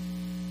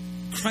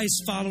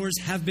Christ's followers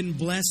have been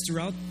blessed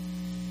throughout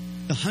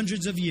the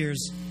hundreds of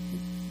years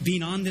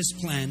being on this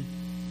plan,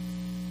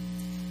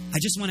 I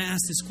just want to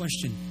ask this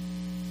question.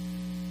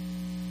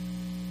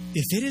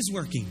 If it is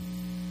working,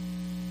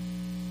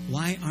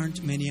 why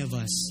aren't many of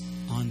us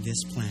on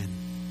this plan?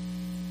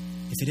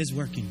 If it is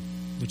working,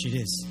 which it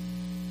is.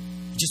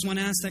 I just want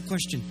to ask that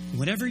question.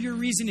 Whatever your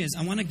reason is,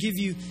 I want to give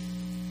you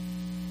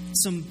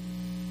some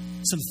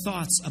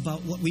thoughts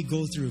about what we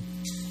go through.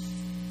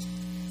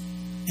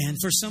 And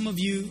for some of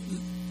you,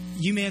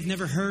 you may have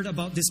never heard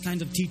about this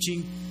kind of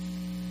teaching.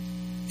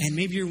 And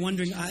maybe you're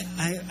wondering,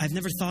 I've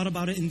never thought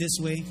about it in this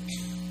way.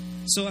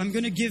 So I'm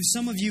going to give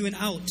some of you an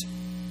out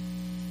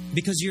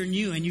because you're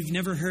new and you've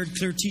never heard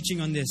clear teaching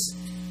on this.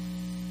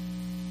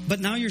 But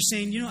now you're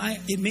saying,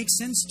 it makes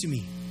sense to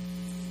me.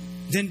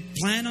 Then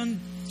plan on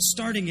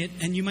starting it,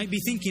 and you might be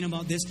thinking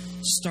about this,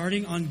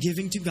 starting on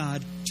giving to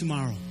God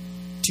tomorrow,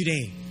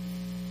 today.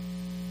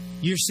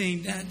 You're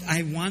saying that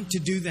I want to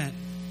do that.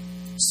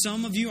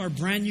 Some of you are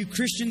brand new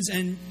Christians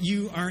and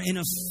you are in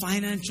a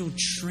financial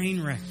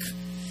train wreck.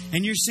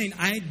 And you're saying,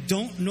 I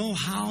don't know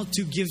how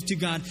to give to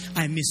God.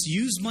 I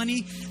misuse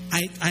money.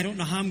 I don't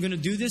know how I'm going to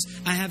do this.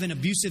 I have an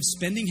abusive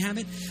spending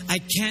habit. I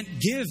can't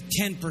give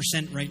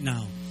 10% right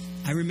now.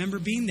 I remember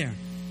being there.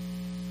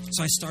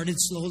 So I started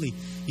slowly.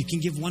 You can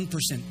give 1%.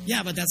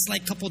 Yeah, but that's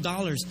like a couple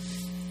dollars.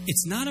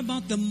 It's not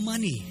about the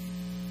money.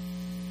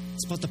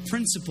 It's about the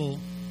principle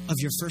of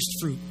your first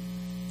fruit.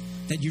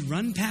 That you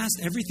run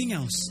past everything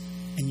else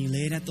and you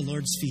lay it at the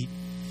Lord's feet.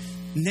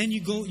 And then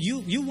you go,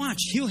 you watch.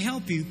 He'll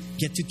help you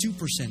get to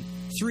 2%,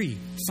 3,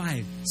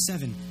 5,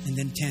 7, and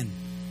then 10.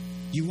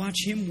 You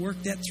watch Him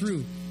work that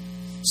through.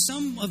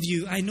 Some of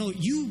you, I know,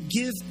 you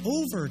give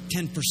over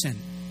 10%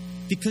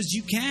 because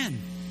you can.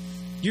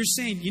 You're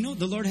saying,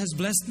 the Lord has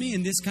blessed me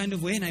in this kind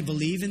of way and I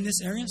believe in this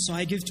area, so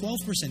I give 12%,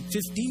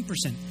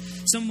 15%.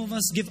 Some of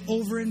us give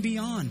over and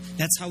beyond.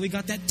 That's how we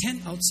got that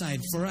tent outside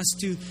for us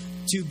to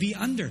be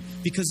under,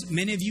 because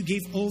many of you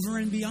gave over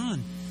and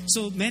beyond.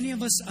 So many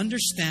of us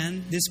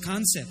understand this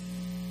concept.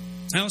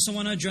 I also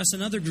want to address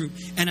another group,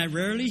 and I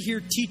rarely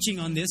hear teaching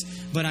on this,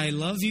 but I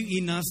love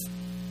you enough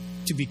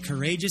to be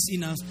courageous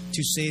enough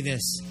to say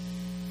this.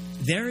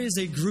 There is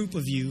a group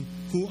of you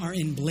who are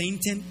in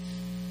blatant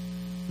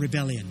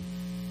rebellion.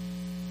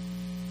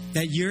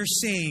 That you're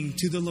saying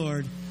to the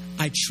Lord,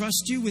 I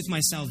trust you with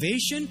my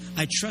salvation.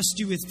 I trust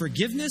you with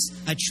forgiveness.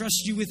 I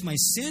trust you with my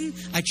sin.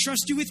 I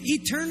trust you with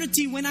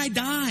eternity when I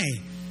die.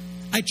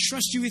 I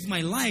trust you with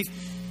my life.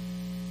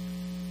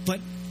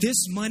 But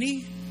this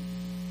money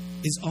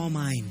is all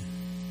mine.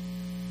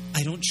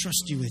 I don't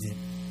trust you with it.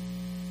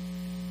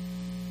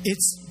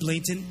 It's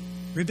blatant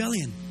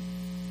rebellion.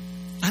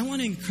 I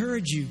want to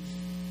encourage you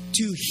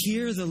to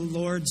hear the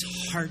Lord's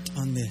heart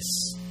on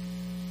this.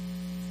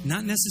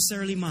 Not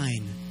necessarily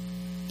mine,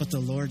 but the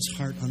Lord's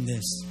heart on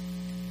this.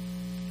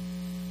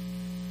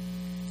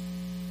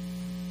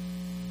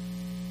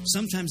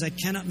 Sometimes I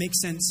cannot make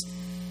sense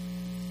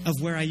of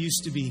where I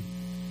used to be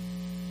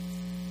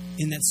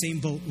in that same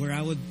boat where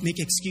I would make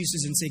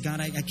excuses and say, God,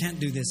 I can't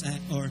do this.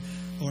 Or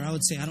I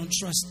would say, I don't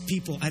trust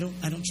people. I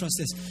don't trust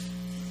this.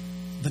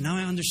 But now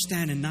I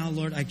understand, and now,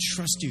 Lord, I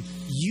trust you.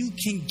 You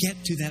can get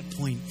to that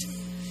point.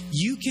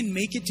 You can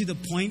make it to the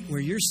point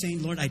where you're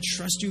saying, Lord, I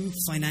trust you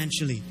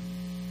financially.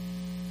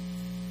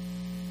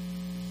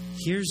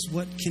 Here's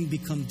what can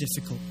become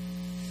difficult.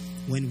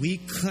 When we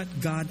cut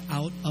God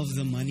out of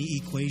the money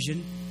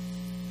equation,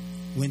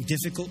 when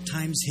difficult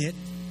times hit,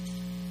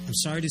 I'm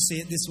sorry to say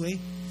it this way,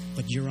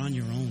 but you're on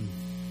your own.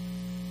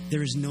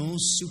 There is no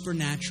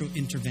supernatural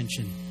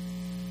intervention.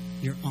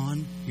 You're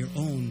on your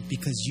own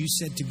because you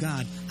said to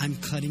God, I'm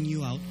cutting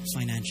you out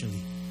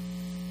financially.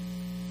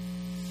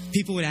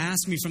 People would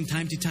ask me from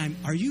time to time,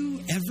 are you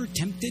ever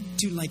tempted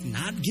to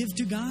not give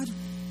to God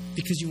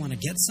because you want to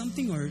get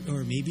something,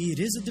 or maybe it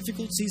is a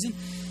difficult season?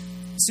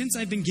 Since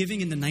I've been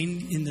giving in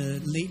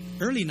the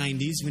early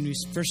 90s, when we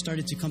first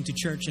started to come to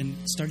church and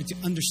started to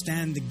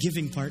understand the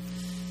giving part,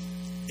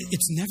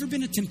 it's never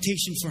been a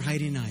temptation for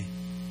Heidi and I.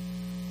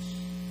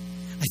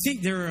 I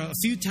think there are a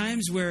few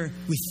times where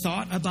we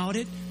thought about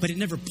it, but it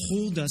never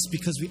pulled us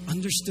because we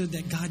understood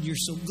that, God, you're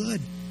so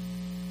good.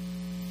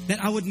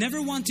 That I would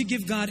never want to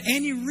give God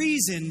any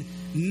reason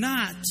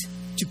not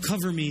to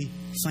cover me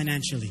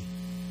financially.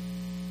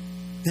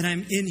 That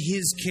I'm in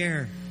His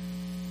care.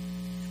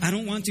 I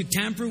don't want to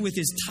tamper with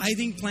His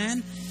tithing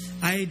plan.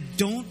 I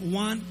don't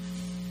want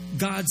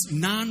God's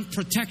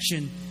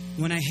non-protection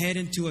when I head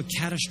into a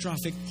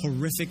catastrophic,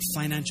 horrific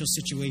financial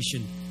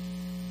situation.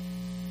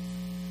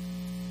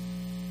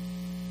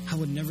 I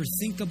would never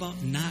think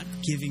about not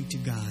giving to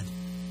God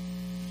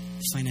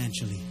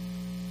financially.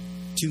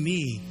 To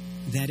me,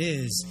 that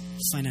is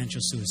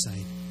financial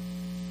suicide.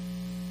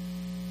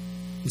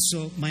 And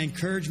so my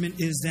encouragement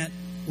is that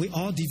we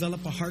all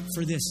develop a heart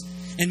for this.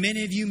 And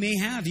many of you may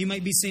have. You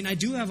might be saying, I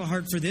do have a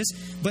heart for this,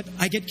 but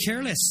I get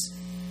careless.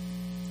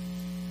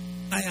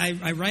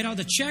 I write out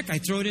the check, I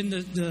throw it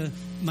in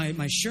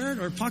my shirt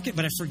or pocket,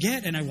 but I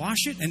forget and I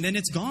wash it and then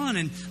it's gone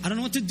and I don't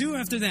know what to do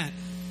after that.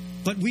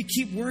 But we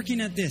keep working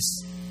at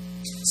this.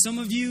 Some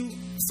of you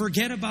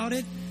forget about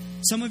it.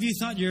 Some of you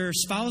thought your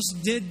spouse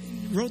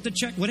wrote the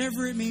check,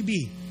 whatever it may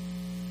be.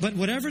 But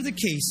whatever the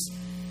case,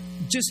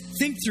 just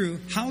think through,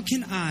 how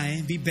can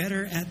I be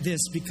better at this,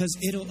 because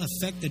it'll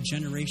affect the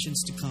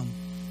generations to come.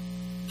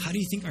 How do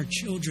you think our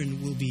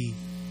children will be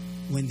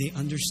when they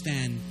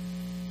understand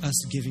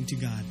us giving to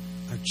God?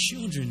 Our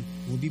children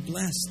will be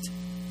blessed.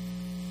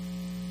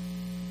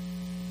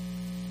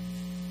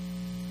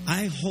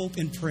 I hope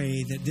and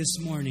pray that this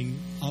morning,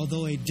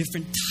 although a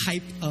different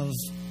type of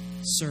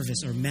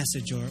service or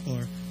message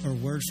or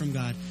word from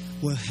God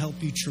will help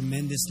you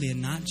tremendously,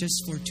 and not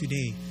just for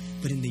today,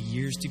 but in the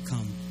years to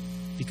come.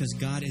 Because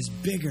God is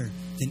bigger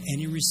than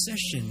any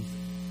recession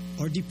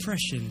or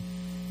depression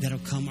that'll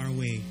come our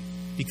way.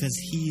 Because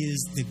He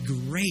is the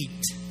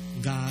great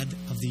God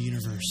of the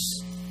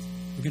universe.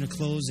 We're going to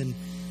close and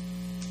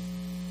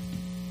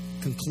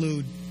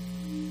conclude,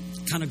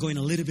 kind of going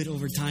a little bit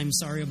over time.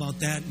 Sorry about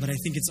that, but I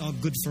think it's all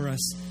good for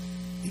us.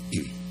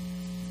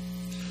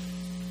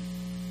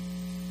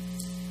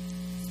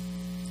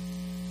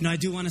 Now, I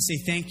do want to say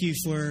thank you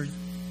for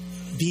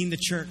being the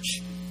church.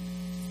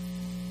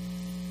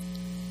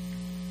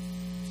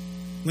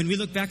 When we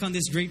look back on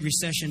this Great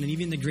Recession and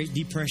even the Great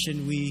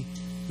Depression, we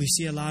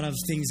see a lot of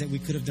things that we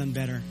could have done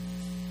better.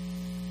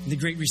 In the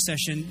Great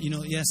Recession,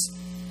 yes,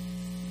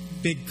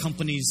 big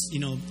companies,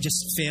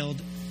 just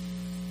failed.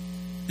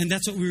 And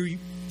that's what we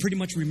pretty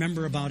much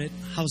remember about it,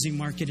 housing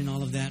market and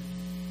all of that,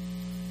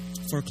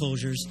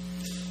 foreclosures.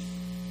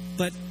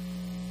 But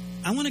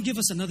I want to give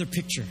us another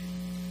picture.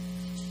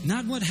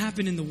 Not what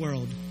happened in the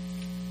world,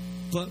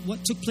 but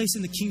what took place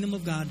in the kingdom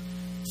of God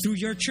through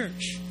your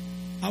church,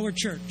 our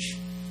church.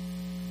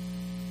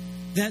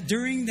 That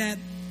during that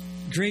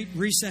Great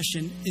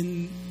Recession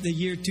in the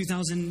year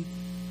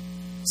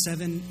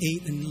 2007,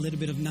 8, and a little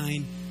bit of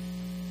 9,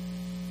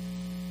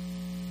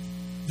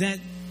 that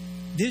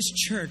this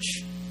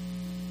church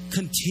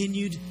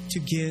continued to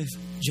give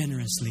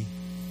generously.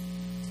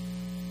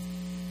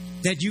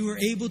 That you were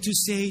able to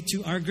say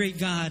to our great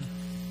God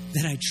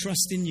that I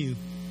trust in you.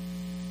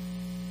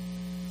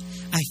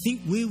 I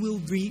think we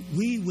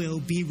will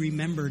be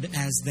remembered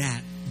as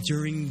that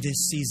during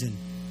this season.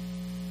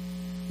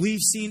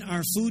 We've seen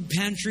our food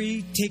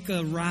pantry take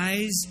a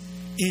rise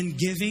in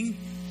giving.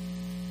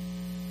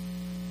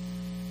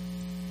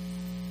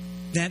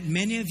 That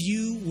many of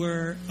you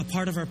were a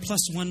part of our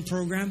Plus One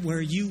program,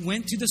 where you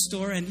went to the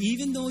store and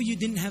even though you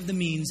didn't have the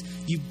means,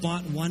 you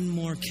bought one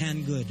more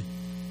canned good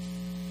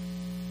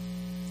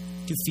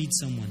to feed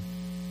someone.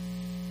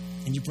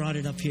 And you brought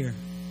it up here.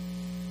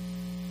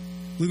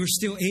 We were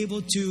still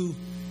able to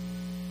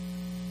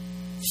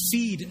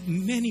feed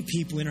many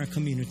people in our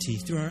community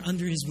through our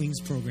Under His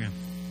Wings program.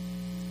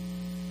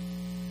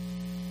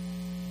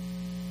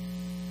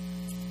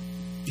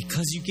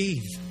 Because you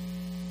gave.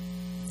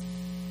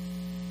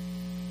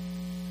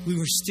 We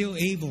were still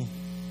able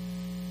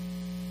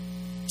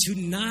to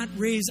not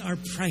raise our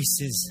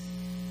prices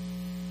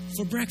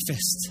for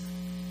breakfast.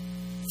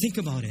 Think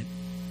about it.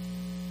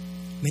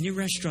 Many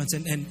restaurants,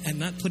 and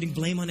not putting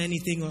blame on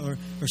anything or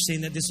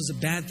saying that this was a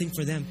bad thing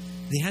for them.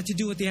 They had to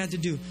do what they had to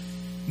do.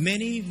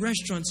 Many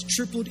restaurants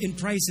tripled in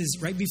prices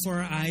right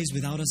before our eyes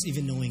without us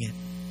even knowing it.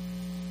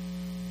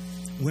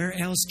 Where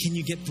else can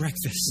you get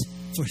breakfast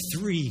for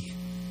 $3?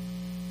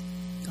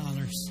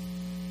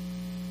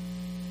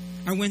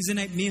 Our Wednesday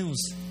night meals,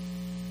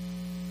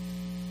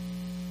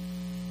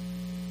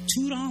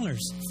 $2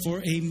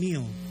 for a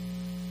meal,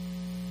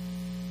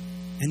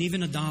 and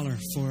even $1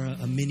 for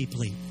a mini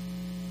plate.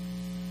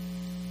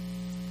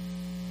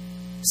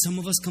 Some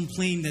of us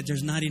complain that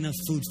there's not enough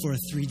food for a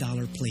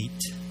 $3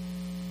 plate,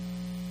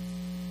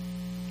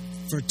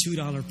 for a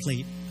 $2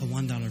 plate, a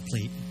 $1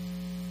 plate.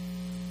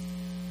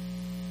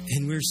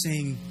 And we're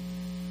saying,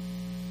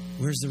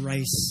 where's the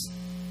rice?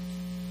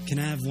 Can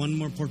I have one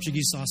more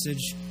Portuguese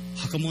sausage?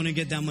 How come I want to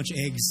get that much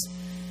eggs?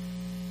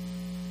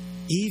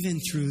 Even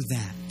through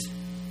that,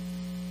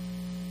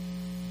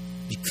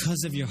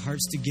 because of your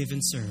hearts to give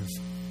and serve,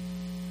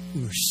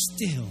 we were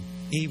still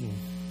able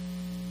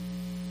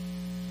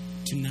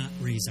to not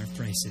raise our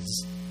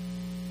prices.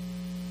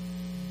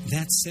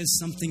 That says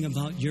something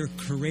about your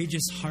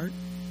courageous heart,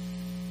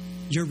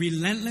 your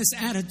relentless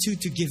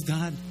attitude to give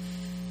God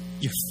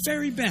your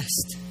very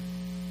best.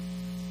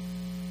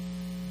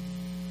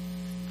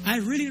 I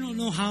really don't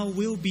know how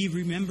we'll be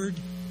remembered,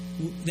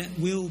 that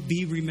will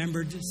be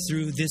remembered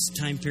through this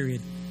time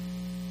period.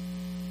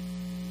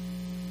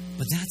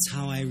 But that's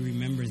how I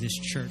remember this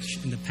church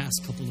in the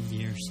past couple of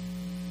years.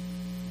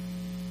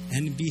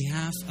 And on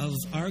behalf of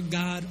our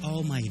God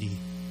Almighty,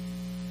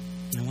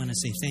 I want to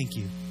say thank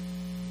you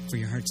for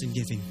your hearts in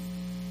giving.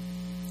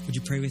 Would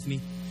you pray with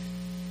me?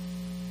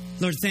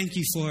 Lord, thank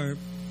you for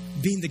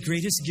being the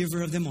greatest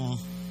giver of them all.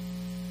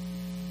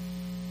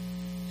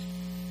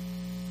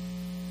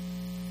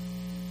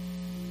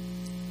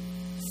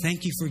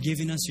 Thank you for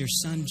giving us your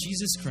Son,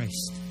 Jesus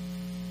Christ.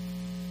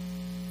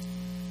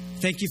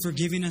 Thank you for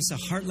giving us a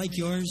heart like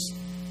yours.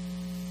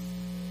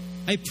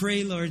 I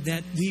pray, Lord,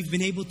 that we've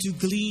been able to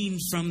glean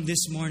from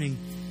this morning,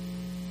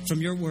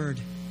 from your word,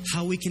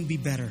 how we can be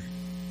better.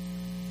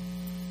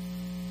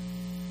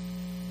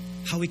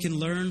 How we can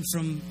learn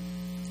from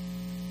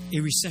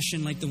a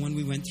recession like the one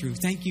we went through.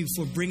 Thank you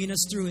for bringing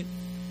us through it.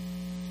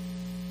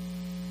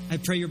 I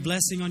pray your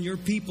blessing on your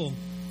people.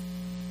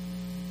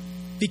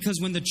 Because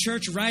when the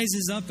church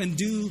rises up and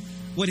do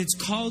what it's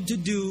called to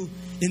do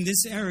in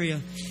this area,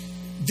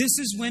 this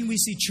is when we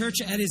see church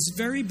at its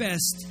very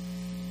best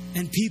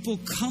and people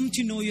come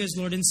to know you as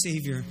Lord and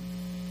Savior.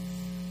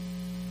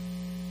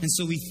 And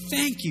so we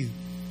thank you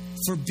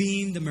for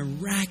being the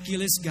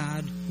miraculous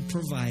God who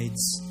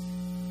provides.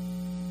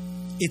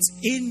 It's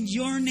in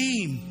your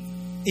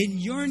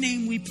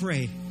name we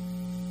pray.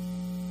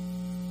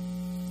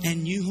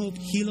 And New Hope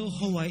Hilo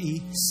Hawaii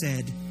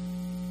said,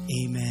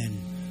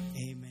 Amen.